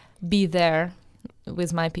be there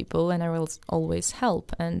with my people, and I will always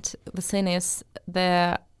help. And the thing is,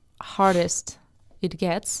 the hardest it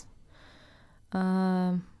gets,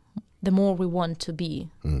 the more we want to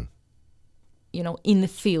be in the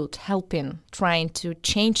field, helping, trying to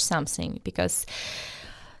change something, because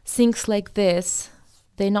things like this,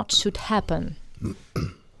 they not should happen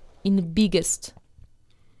in the biggest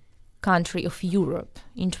country of Europe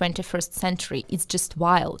in 21st century. It's just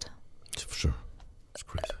wild. For sure. It's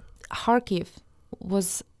crazy. Kharkiv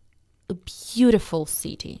was a beautiful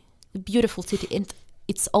city, and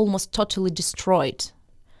it's almost totally destroyed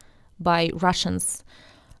by Russian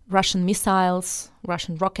missiles,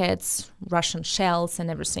 Russian rockets, Russian shells and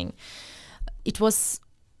everything. It was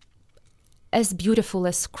as beautiful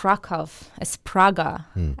as Krakow, as Praga.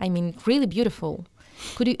 I mean, really beautiful.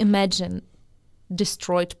 Could you imagine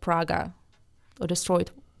destroyed Praga or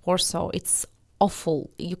destroyed Warsaw? It's awful.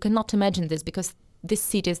 You cannot imagine this because these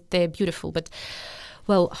cities, they're beautiful. But,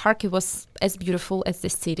 well, Kharkiv was as beautiful as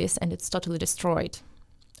these cities and it's totally destroyed.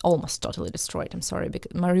 Almost totally destroyed, I'm sorry,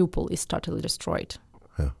 because Mariupol is totally destroyed.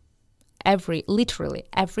 Yeah. Literally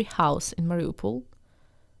every house in Mariupol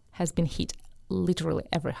has been hit. Literally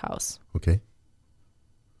every house. Okay.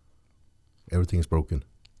 Everything is broken.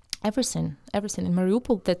 Everything in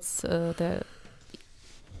Mariupol. That's the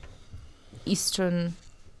eastern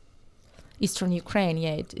Ukraine.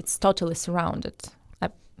 Yeah, it's totally surrounded.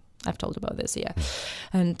 I've told about this. Yeah,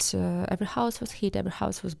 and every house was hit. Every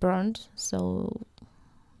house was burned. So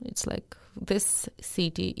it's like this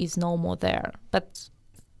city is no more there, but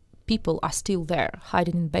people are still there,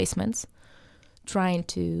 hiding in basements, trying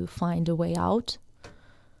to find a way out.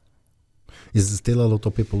 Is there still a lot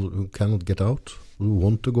of people who cannot get out, who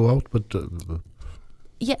want to go out, but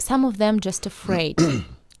yeah, some of them just afraid.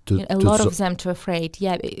 A lot of them too afraid.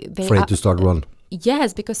 Yeah, they afraid to start run.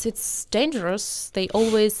 Yes, because it's dangerous. They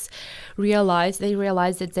always realize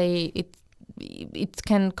that it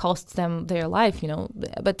can cost them their life,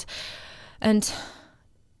 and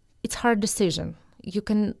it's hard decision. You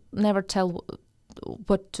can never tell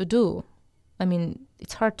what to do. I mean,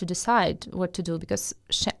 it's hard to decide what to do because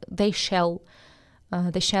they shell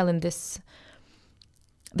in this.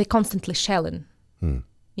 They constantly shelling,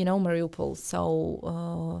 Mariupol.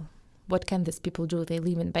 So what can these people do? They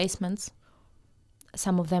live in basements.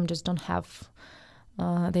 Some of them just don't have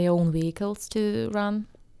their own vehicles to run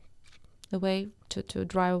away, to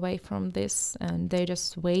drive away from this, and they're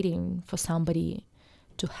just waiting for somebody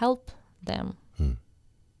to help them.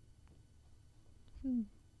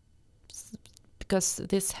 Because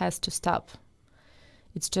this has to stop.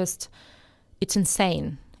 It's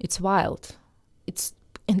insane. It's wild.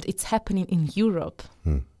 It's happening in Europe.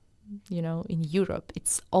 In Europe,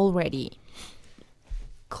 it's already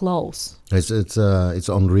close. It's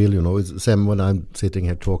unreal. It's same when I'm sitting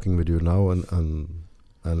here talking with you now,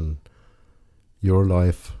 and your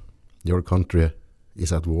life, your country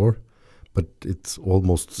is at war, but it's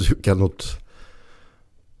almost you cannot.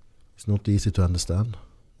 It's not easy to understand.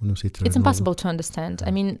 It's impossible to understand. I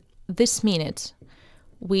mean, this minute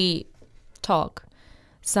we talk,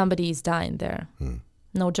 somebody is dying there.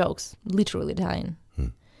 No jokes, literally dying.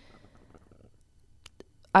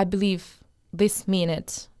 I believe this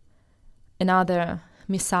minute another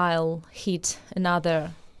missile hit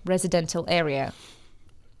another residential area.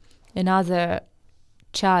 Another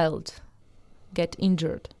child get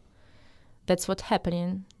injured. That's what's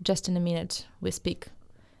happening just in a minute we speak,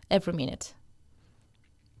 every minute.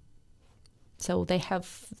 So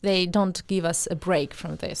they don't give us a break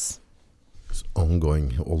from this. It's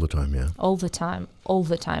ongoing all the time, yeah. All the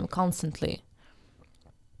time, constantly.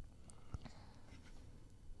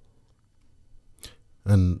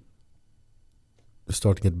 And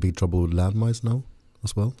starting at big trouble with landmines now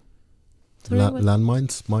as well.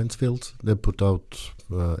 Landmines, minefields. They put out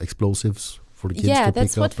explosives for the kids to pick up. Yeah,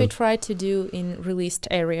 that's what we try to do in released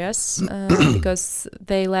areas because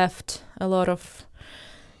they left a lot of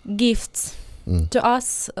gifts to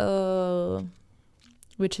us,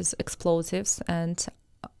 which is explosives, and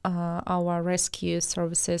our rescue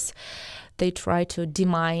services, they try to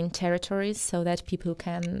demine territories so that people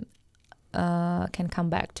can come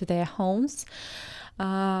back to their homes.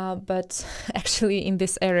 But actually in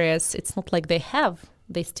these areas, it's not like they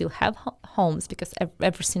still have homes because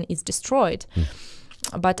everything is destroyed.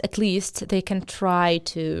 But at least they can try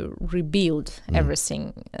to rebuild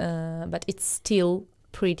everything. But it's still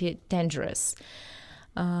pretty dangerous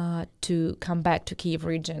to come back to Kyiv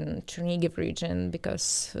region, Chernihiv region,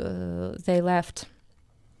 because they left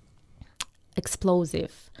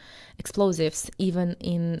explosives even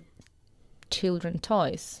in children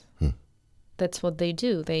toys. That's what they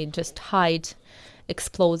do. They just hide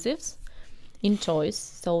explosives in toys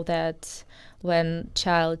so that when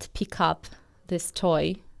child pick up this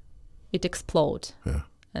toy, it explodes. Yeah.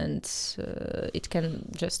 And it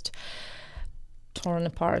can just torn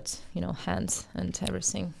apart, hands and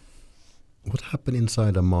everything. What happened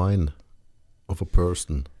inside a mind of a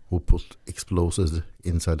person who put explosives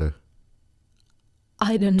inside a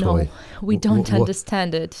I don't toy? know. We don't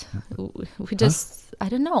understand it. We just, I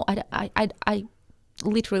don't know. I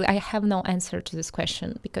literally, I have no answer to this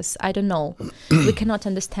question because I don't know. We cannot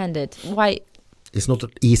understand it. Why? it's not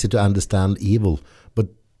easy to understand evil, but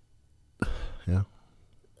yeah.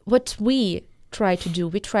 What we try to do,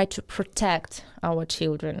 we try to protect our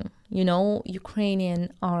children. You know,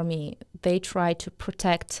 Ukrainian army, they try to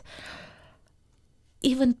protect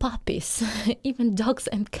even puppies, even dogs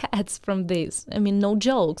and cats from this. I mean, no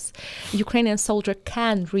jokes. Ukrainian soldier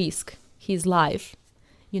can risk his life,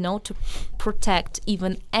 you know, to protect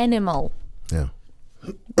even animal. Yeah.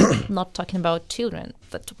 Not talking about children.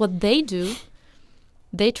 But what they do,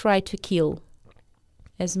 they try to kill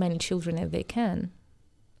as many children as they can.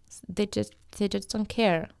 They just don't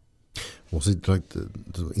care. Was it like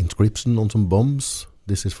the inscription on some bombs?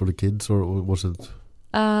 This is for the kids, or was it?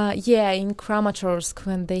 Yeah, in Kramatorsk,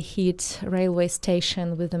 when they hit railway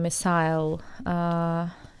station with a missile,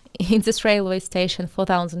 in this railway station,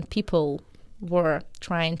 4,000 people were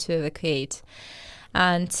trying to evacuate.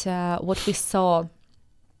 And what we saw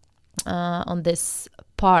on this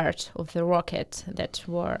part of the rocket that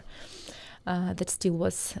still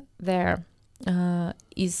was there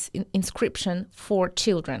is inscription for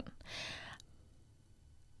children.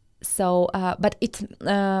 So, but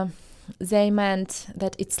they meant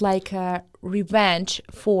that it's like a revenge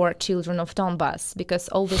for children of Donbass, because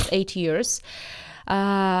all these 8 years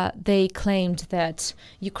they claimed that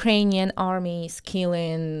Ukrainian army is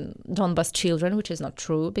killing Donbass children, which is not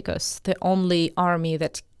true, because the only army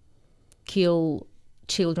that kill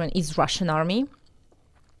children is Russian army.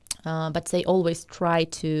 But they always try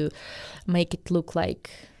to make it look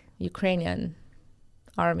like Ukrainian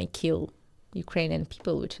army kill Ukrainian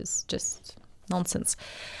people, which is just nonsense.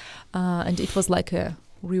 And it was like a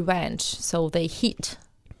revenge. So they hit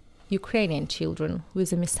Ukrainian children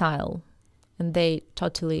with a missile, and they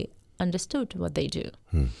totally understood what they do.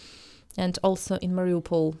 And also in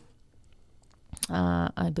Mariupol,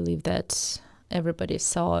 I believe that everybody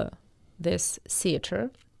saw this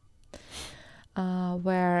theater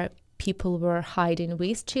where people were hiding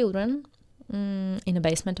with children in a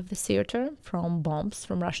basement of the theater from bombs,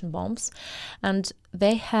 from Russian bombs. And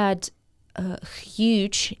they had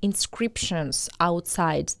huge inscriptions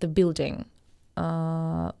outside the building,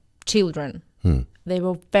 children. They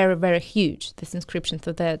were very, very huge, this inscription,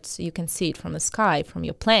 so that you can see it from the sky, from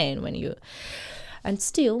your plane when you... And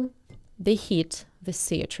still, they hit the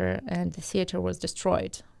theater, and the theater was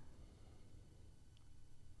destroyed.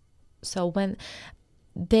 So when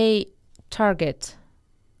they target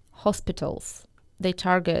hospitals, they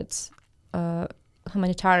target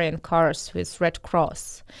humanitarian cars with Red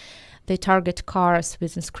Cross, they target cars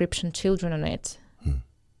with inscription children on it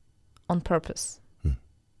on purpose.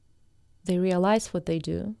 They realize what they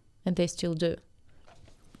do, and they still do.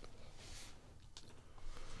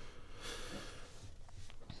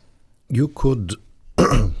 You could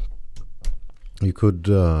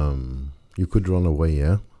run away,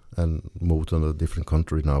 yeah, and move to a different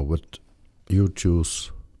country now, but you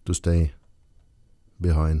choose to stay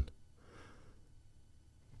behind.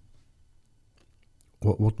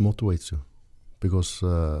 What motivates you? Because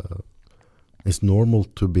it's normal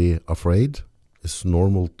to be afraid. It's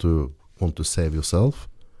normal to want to save yourself.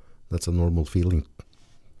 That's a normal feeling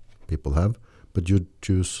people have. But you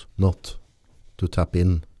choose not to tap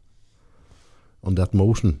in on that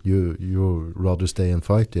motion. You rather stay and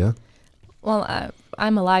fight, yeah? Well,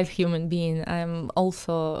 I'm a live human being. I'm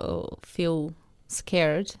also feel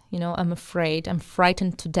scared, you know, I'm afraid. I'm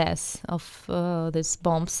frightened to death of these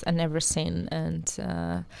bombs and everything.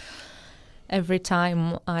 And every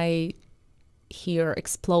time I hear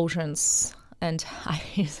explosions, and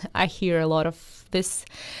I hear a lot of this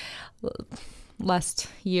last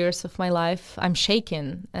years of my life, I'm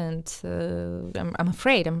shaken, and I'm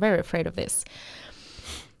afraid. I'm very afraid of this.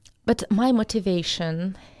 But my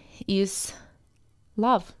motivation is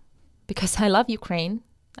love, because I love Ukraine.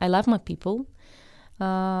 I love my people.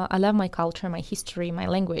 I love my culture, my history, my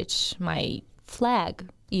language, my flag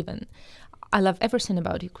even. I love everything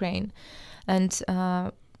about Ukraine. And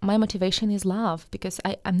my motivation is love, because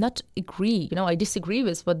I'm not agree, you know, I disagree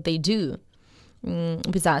with what they do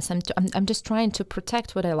with us. I'm just trying to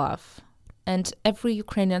protect what I love. And every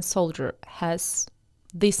Ukrainian soldier has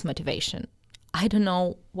this motivation. I don't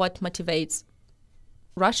know what motivates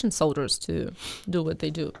Russian soldiers to do what they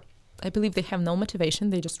do. I believe they have no motivation.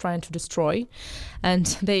 They're just trying to destroy, and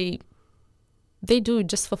they do it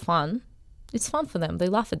just for fun. It's fun for them. They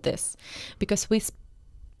laugh at this, because we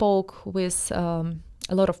spoke with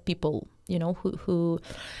a lot of people, you know,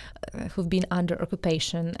 who've been under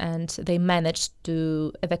occupation, and they managed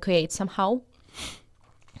to evacuate somehow.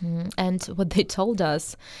 And what they told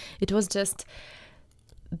us, it was just,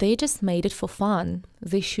 they just made it for fun.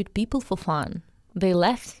 They shoot people for fun. They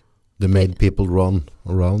left They made people run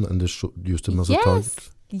around and they used them as a target.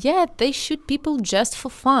 Yeah, they shoot people just for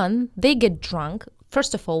fun. They get drunk.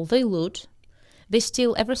 First of all, they loot. They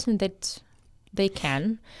steal everything that they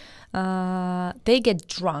can. They get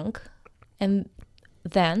drunk, and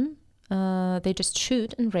then they just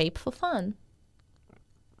shoot and rape for fun.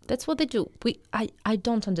 That's what they do. I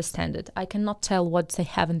don't understand it. I cannot tell what they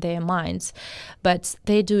have in their minds, but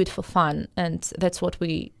they do it for fun, and that's what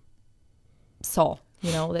we saw.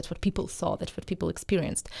 That's what people saw. That's what people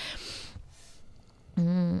experienced.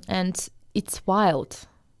 And it's wild.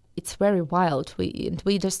 It's very wild.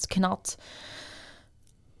 We just cannot.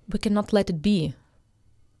 We cannot let it be.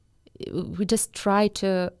 We just try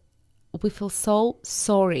to. We feel so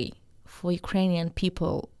sorry for Ukrainian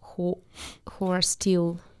people who are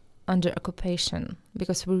still under occupation,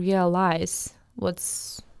 because we realize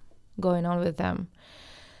what's going on with them,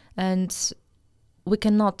 and we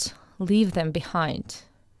cannot leave them behind.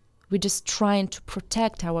 We're just trying to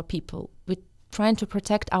protect our people. We're trying to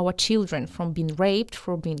protect our children from being raped,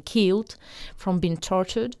 from being killed, from being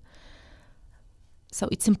tortured. So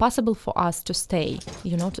it's impossible for us to stay,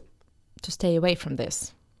 to stay away from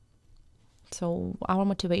this. So our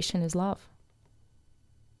motivation is love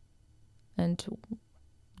and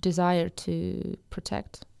desire to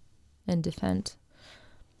protect and defend.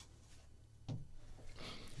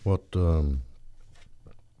 What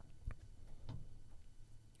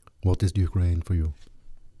is Ukraine for you?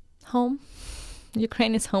 Home.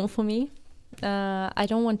 Ukraine is home for me. I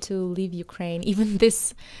don't want to leave Ukraine. Even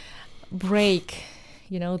this break,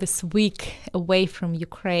 this week away from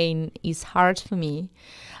Ukraine is hard for me.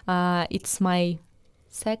 It's my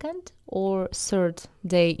second or third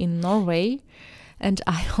day in Norway, and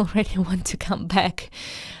I already want to come back.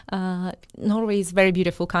 Norway is a very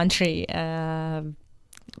beautiful country,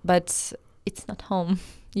 but it's not home.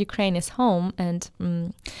 Ukraine is home, and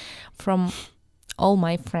from all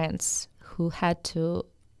my friends who had to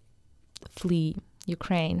flee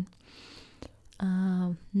Ukraine,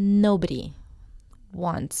 nobody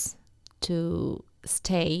wants to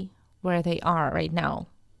stay where they are right now.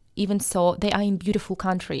 Even so, they are in beautiful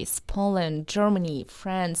countries: Poland, Germany,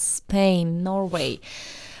 France, Spain, Norway.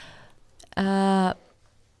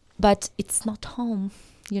 But it's not home.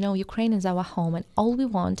 Ukraine is our home, and all we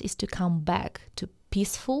want is to come back to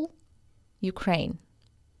peaceful Ukraine.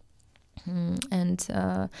 And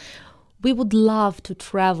we would love to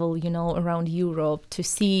travel, around Europe, to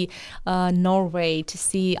see Norway, to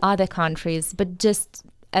see other countries, but just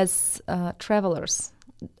as travelers,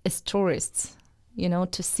 as tourists,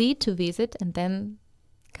 to see, to visit, and then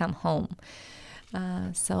come home.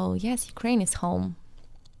 So yes, Ukraine is home,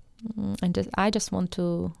 and I just want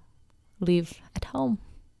to live at home.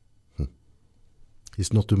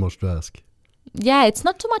 It's not too much to ask. Yeah, it's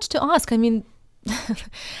not too much to ask. I mean,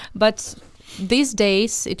 but these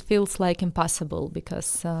days it feels like impossible,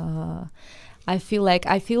 because I feel like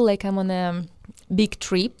I'm on a big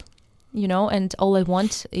trip, and all I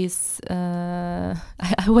want is I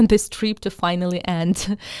want this trip to finally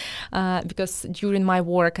end, because during my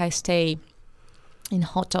work I stay in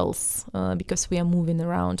hotels, because we are moving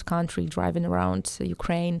around country, driving around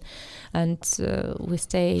Ukraine, and we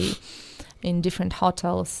stay in different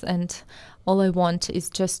hotels, and all I want is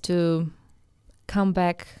just to come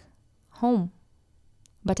back home.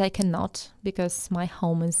 But I cannot, because my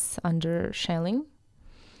home is under shelling.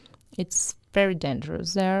 It's very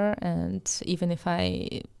dangerous there, and even if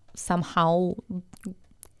I somehow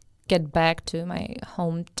get back to my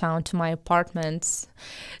hometown, to my apartments,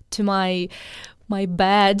 to my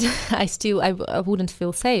bed, I wouldn't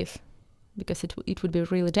feel safe, because it would be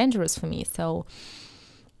really dangerous for me. So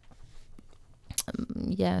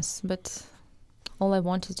yes, but all I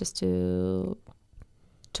want is just to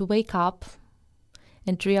wake up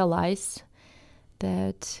and realize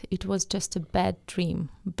that it was just a bad dream.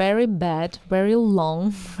 Very bad, very long,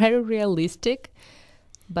 very realistic,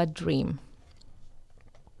 but dream.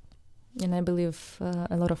 And I believe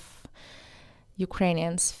a lot of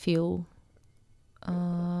Ukrainians feel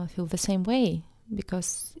the same way,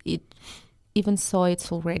 because even so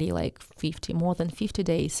it's already like more than 50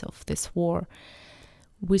 days of this war.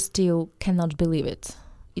 We still cannot believe it.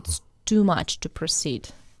 It's too much to proceed.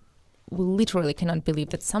 We literally cannot believe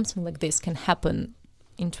that something like this can happen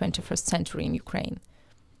in 21st century in Ukraine.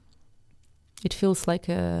 It feels like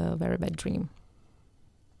a very bad dream.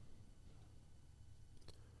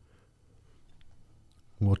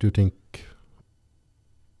 What do you think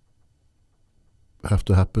have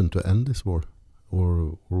to happen to end this war?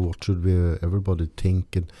 Or what should everybody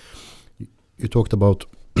think? And you talked about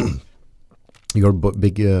your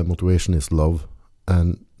big motivation is love,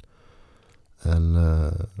 and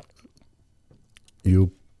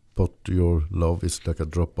you put your love is like a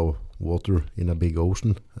drop of water in a big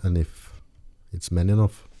ocean, and if it's many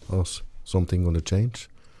enough us, something gonna change.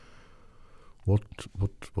 What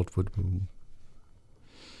would?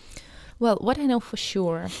 Well, what I know for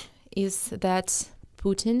sure is that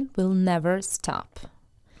Putin will never stop.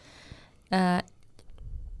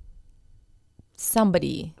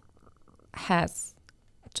 Somebody has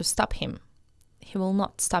to stop him. He will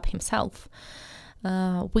not stop himself.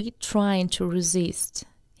 We trying to resist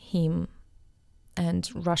him and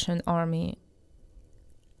Russian army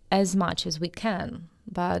as much as we can,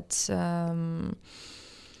 but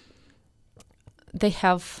they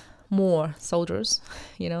have more soldiers,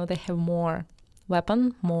 you know, they have more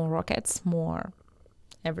weapon, more rockets, more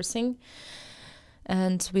everything.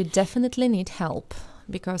 And we definitely need help,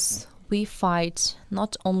 because we fight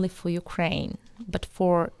not only for Ukraine, but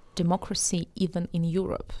for democracy even in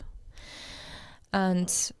Europe.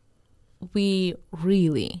 And we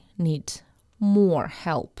really need more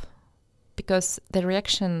help, because the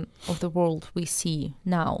reaction of the world we see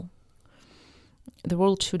now, the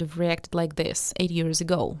world should have reacted like this 8 years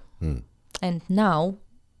ago. And now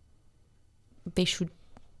they should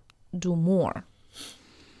do more.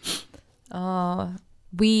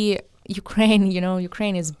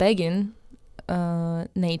 Ukraine is begging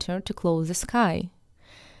NATO to close the sky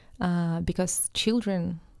because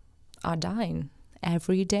children are dying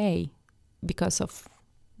every day because of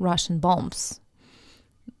Russian bombs.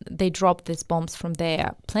 They drop these bombs from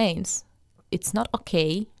their planes. It's not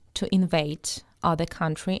okay to invade other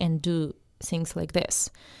country and do things like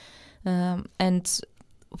this. And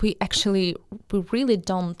we really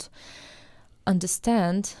don't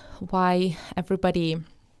understand why everybody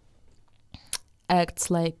acts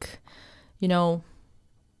like,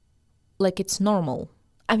 like it's normal.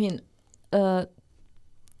 I mean, of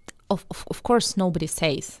course nobody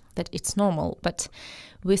says that it's normal, but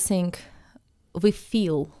we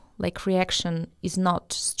feel like reaction is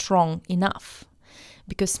not strong enough,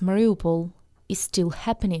 because Mariupol is still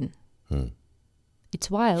happening. It's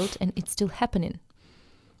wild and it's still happening.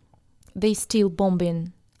 They still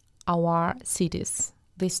bombing our cities.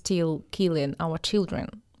 They still killing our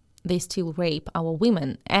children. They still rape our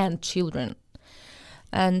women and children.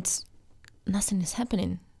 And nothing is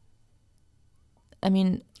happening. I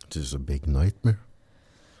mean... It is a big nightmare.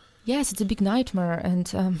 Yes, it's a big nightmare.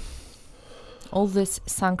 And all these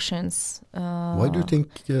sanctions... Why do you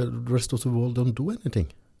think the rest of the world don't do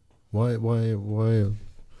anything? Why?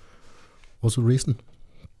 What's the reason?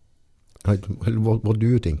 What do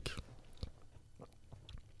you think?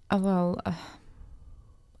 I'm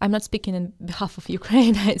not speaking on behalf of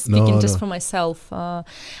Ukraine. I'm speaking just for myself.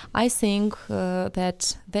 I think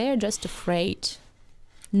that they're just afraid.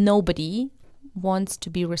 Nobody wants to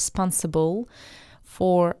be responsible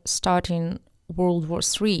for starting World War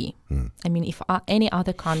III. I mean, if any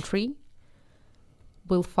other country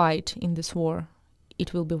will fight in this war,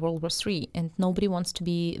 it will be World War III, and nobody wants to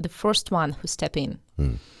be the first one who step in.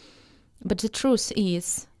 But the truth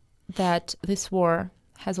is that this war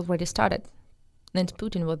has already started, and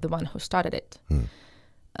Putin was the one who started it.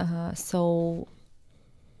 So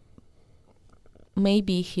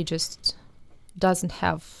maybe he just doesn't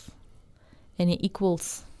have any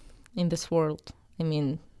equals in this world. I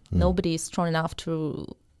mean, nobody is strong enough to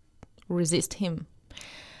resist him.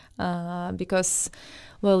 Because,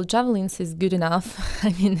 well, javelins is good enough.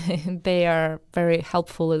 I mean, they are very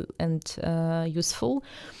helpful and useful,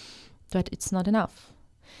 but it's not enough.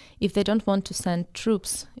 If they don't want to send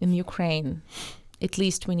troops in Ukraine, at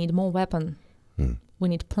least we need more weapon. We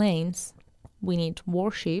need planes, we need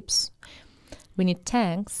warships, we need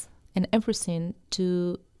tanks and everything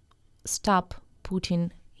to stop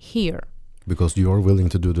Putin here. Because you are willing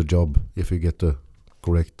to do the job if you get the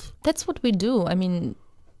correct... That's what we do. I mean,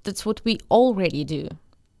 that's what we already do.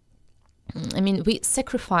 I mean, we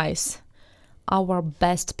sacrifice our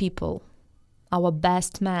best people, our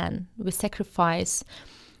best men. We sacrifice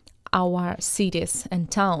our cities and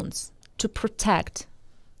towns to protect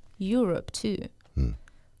Europe too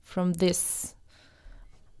from this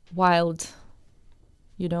wild,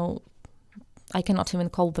 I cannot even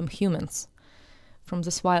call them humans, from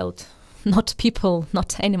this wild, not people,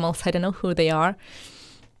 not animals, I don't know who they are.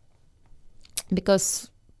 Because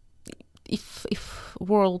if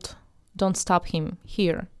world don't stop him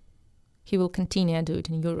here, he will continue to do it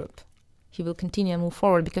in Europe. He will continue to move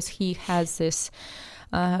forward because he has this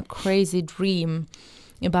crazy dream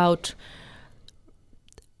about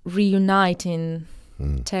reuniting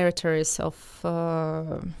territories of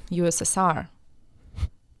USSR.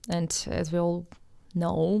 And as we all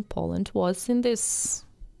know, Poland was in this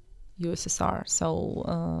USSR. So,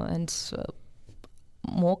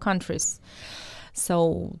 more countries.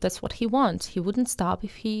 So that's what he wants. He wouldn't stop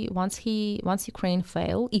if once Ukraine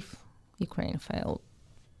fail, if Ukraine fail.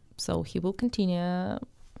 So he will continue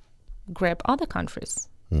grab other countries.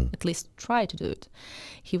 At least try to do it.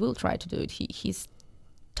 He will try to do it. He's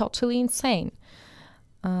totally insane.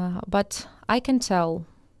 But I can tell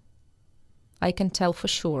for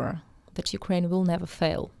sure that Ukraine will never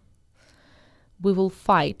fail. We will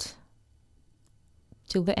fight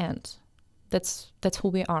till the end. That's who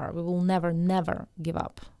we are. We will never give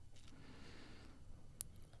up.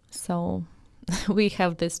 So we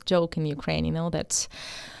have this joke in Ukraine, that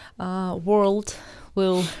world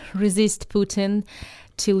will resist Putin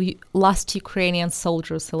till last Ukrainian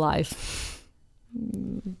soldiers alive.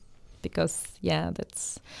 Because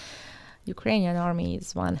that's Ukrainian army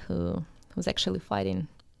is one who's actually fighting.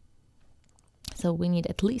 So we need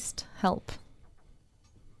at least help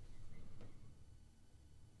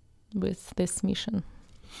with this mission.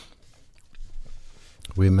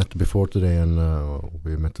 We met before today, and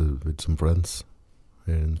we met with some friends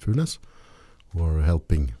here in Funes who are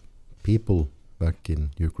helping people back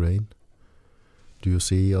in Ukraine. Do you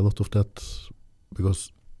see a lot of that?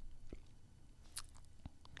 Because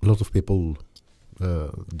a lot of people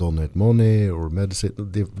donate money or medicine,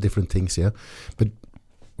 different things, But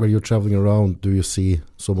where you're traveling around, do you see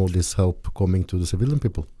some of this help coming to the civilian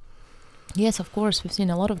people? Yes, of course, we've seen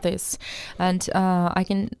a lot of this. And I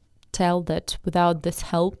can tell that without this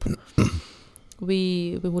help,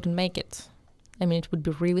 we wouldn't make it. I mean, it would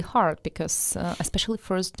be really hard because especially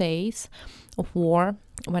first days of war,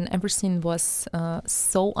 when everything was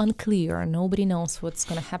so unclear, nobody knows what's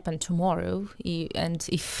going to happen tomorrow, and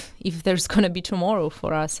if there's going to be tomorrow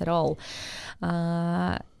for us at all.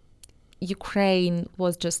 Ukraine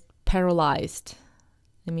was just paralyzed.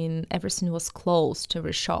 I mean, everything was closed,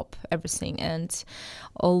 every shop, everything, and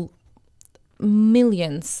all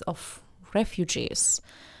millions of refugees.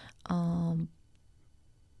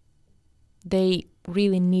 They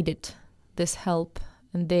really needed this help,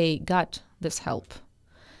 and they got this help.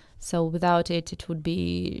 So without it, it would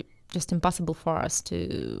be just impossible for us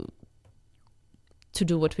to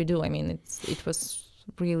do what we do. I mean, it was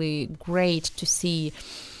really great to see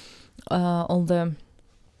all the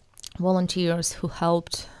volunteers who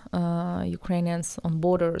helped Ukrainians on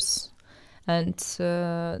borders, and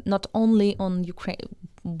not only on Ukraine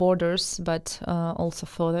borders, but also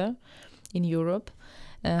further in Europe.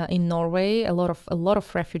 In Norway, a lot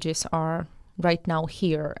of refugees are right now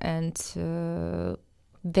here, and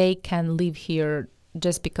they can live here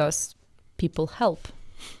just because people help.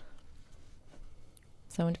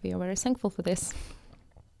 So, and we are very thankful for this.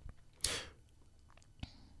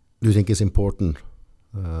 Do you think it's important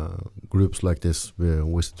groups like this we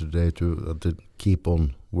visit today to keep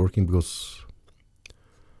on working, because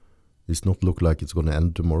it's not look like it's going to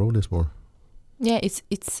end tomorrow, this war? Yeah,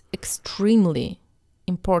 it's extremely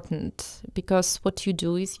important, because what you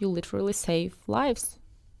do is you literally save lives.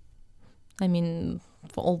 I mean,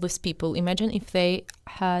 for all these people, imagine if they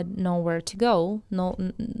had nowhere to go,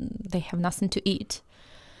 they have nothing to eat,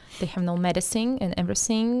 they have no medicine and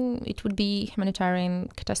everything. It would be humanitarian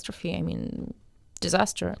catastrophe. I mean,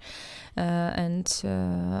 disaster. And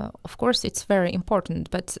of course, it's very important,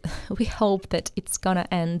 but we hope that it's gonna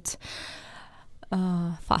end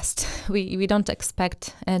fast. We don't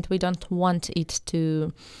expect, and we don't want it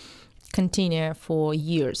to continue for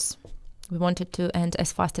years. We want it to end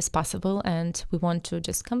as fast as possible, and we want to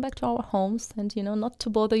just come back to our homes and, not to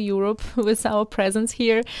bother Europe with our presence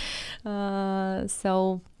here.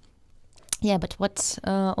 So, yeah, but what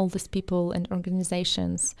all these people and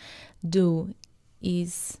organizations do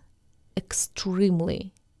is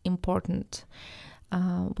extremely important.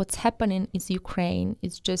 What's happening in Ukraine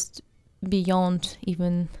is just beyond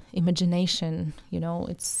even imagination.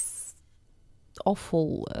 It's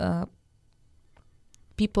awful.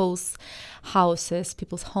 People's houses,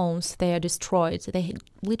 people's homes, they are destroyed. They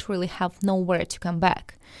literally have nowhere to come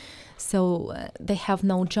back. So they have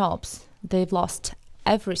no jobs. They've lost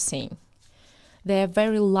everything. They are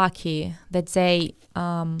very lucky that they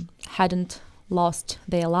hadn't lost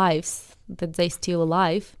their lives, that they're still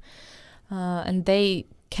alive, and they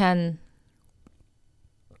can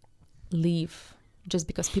live just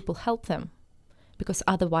because people help them, because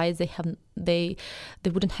otherwise they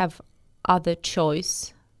wouldn't have other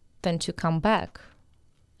choice than to come back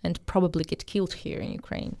and probably get killed here in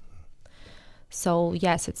Ukraine. So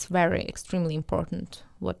yes, it's very extremely important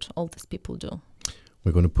what all these people do.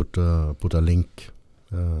 We're going to put a link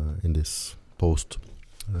in this post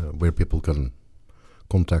where people can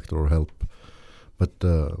contact or help, but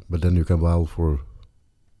then you can vow for,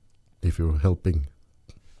 if you're helping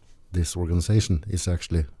this organization is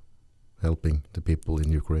actually helping the people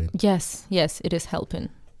in Ukraine. Yes, it is helping.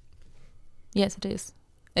 Yes, it is.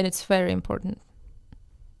 And it's very important.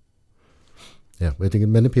 Yeah, I think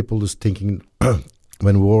many people is thinking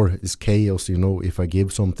when war is chaos, if I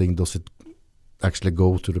give something, does it actually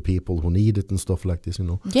go to the people who need it and stuff like this,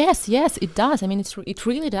 Yes, it does. I mean, it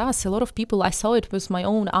really does. A lot of people, I saw it with my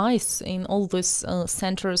own eyes in all these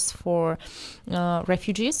centers for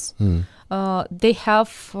refugees. They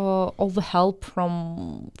have all the help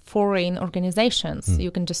from foreign organizations. You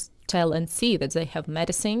can just tell and see that they have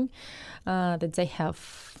medicine, that they have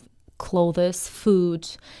clothes,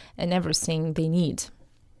 food, and everything they need.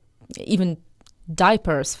 Even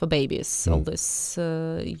diapers for babies, all this,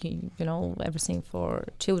 everything for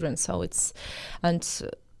children. So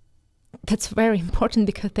that's very important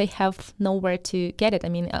because they have nowhere to get it. I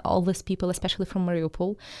mean, all these people, especially from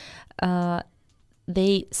Mariupol,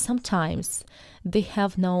 they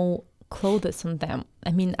have no clothes on them.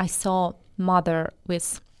 I mean, I saw mother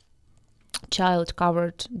with child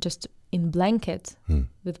covered just in blanket,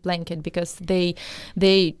 with blanket, because they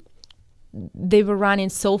were running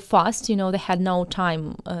so fast, they had no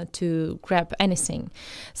time to grab anything.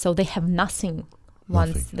 So they have nothing.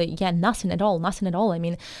 Nothing at all. I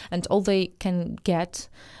mean, and all they can get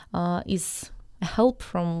is help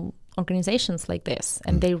from organizations like this,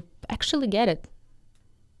 and they actually get it.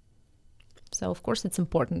 So of course it's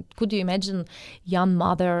important. Could you imagine young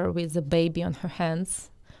mother with a baby on her hands,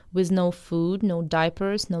 with no food, no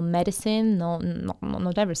diapers, no medicine,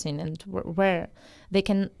 not everything, and where they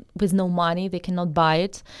can, with no money, they cannot buy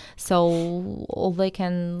it. So all they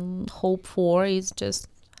can hope for is just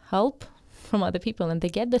help from other people, and they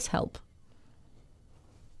get this help.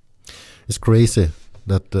 It's crazy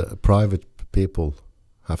that private people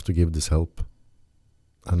have to give this help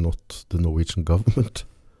and not the Norwegian government.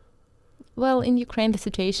 Well, in Ukraine, the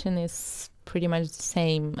situation is pretty much the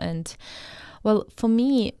same. And, well, for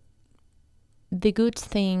me, the good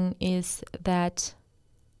thing is that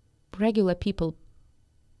regular people,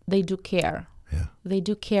 they do care. Yeah. They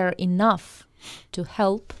do care enough to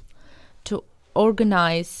help, to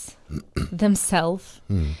organize themselves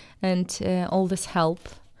and all this help.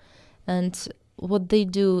 And what they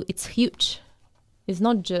do, it's huge. It's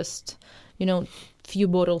not just, few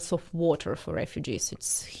bottles of water for refugees.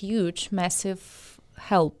 It's huge, massive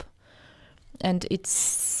help. And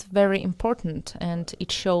it's very important. And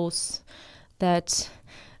it shows that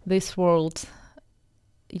this world,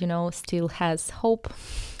 still has hope,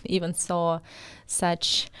 even so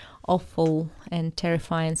such awful and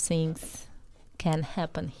terrifying things can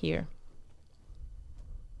happen here.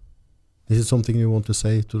 Is it something you want to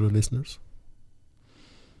say to the listeners?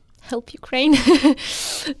 Help Ukraine.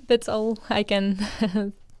 That's all I can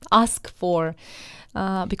ask for,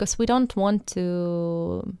 because we don't want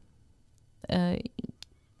to,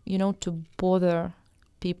 to bother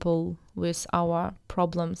people with our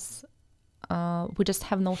problems. We just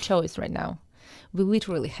have no choice right now. We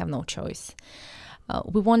literally have no choice.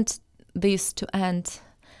 We want this to end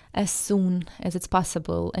as soon as it's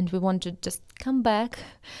possible, and we want to just come back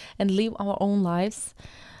and live our own lives,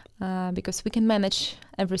 because we can manage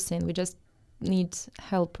everything. We just need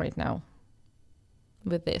help right now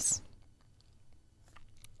with this.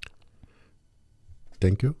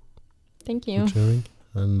 Thank you. Thank you. For sharing.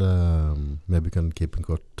 And maybe you can keep in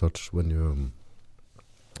touch when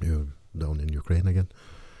you're down in Ukraine again.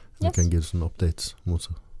 Yes. You can give some updates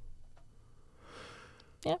also.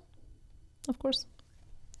 Yeah, of course.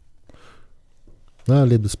 A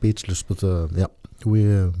little bit speechless, but yeah,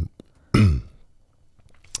 we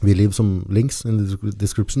we leave some links in the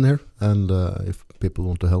description here, and if people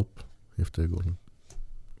want to help, if they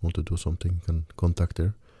want to do something, you can contact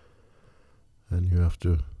there. And you have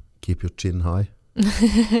to keep your chin high.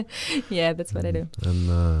 Yeah, that's what I do.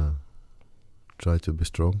 And try to be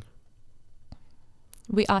strong.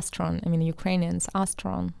 We are strong. I mean, Ukrainians are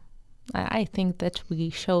strong. I think that we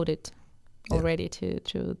showed it already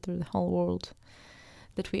through the whole world,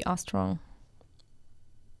 that we are strong.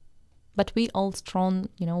 But we all strong,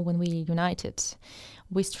 when we united.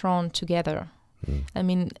 We strong together. I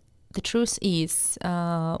mean, the truth is,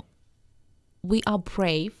 we are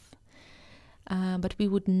brave, but we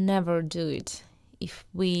would never do it if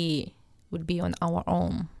we would be on our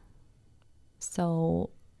own. So,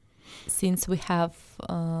 since we have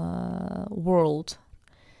world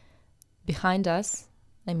behind us,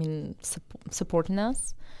 I mean, supporting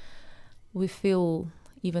us, we feel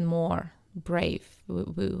even more brave.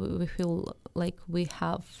 We feel like we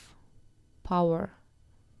have power,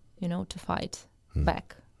 to fight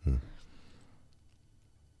back.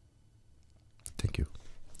 Thank you.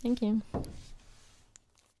 Thank you.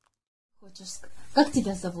 Как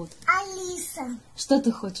тебя зовут? Алиса. Что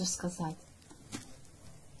ты хочешь сказать?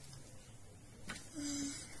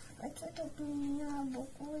 Хочу, чтобы меня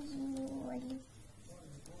покусали.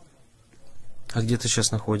 А где ты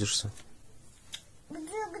сейчас находишься?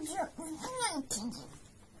 Где? Знаете,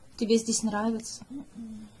 Тебе здесь нравится?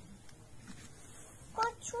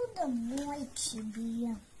 хочу домой к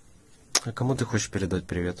себе. А кому ты хочешь передать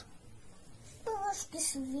привет? Бабушке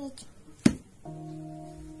Свете.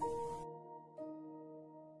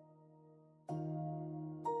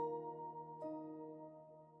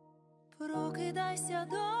 Прокидайся,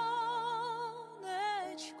 донечко,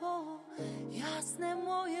 ясне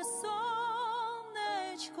моє сонечко.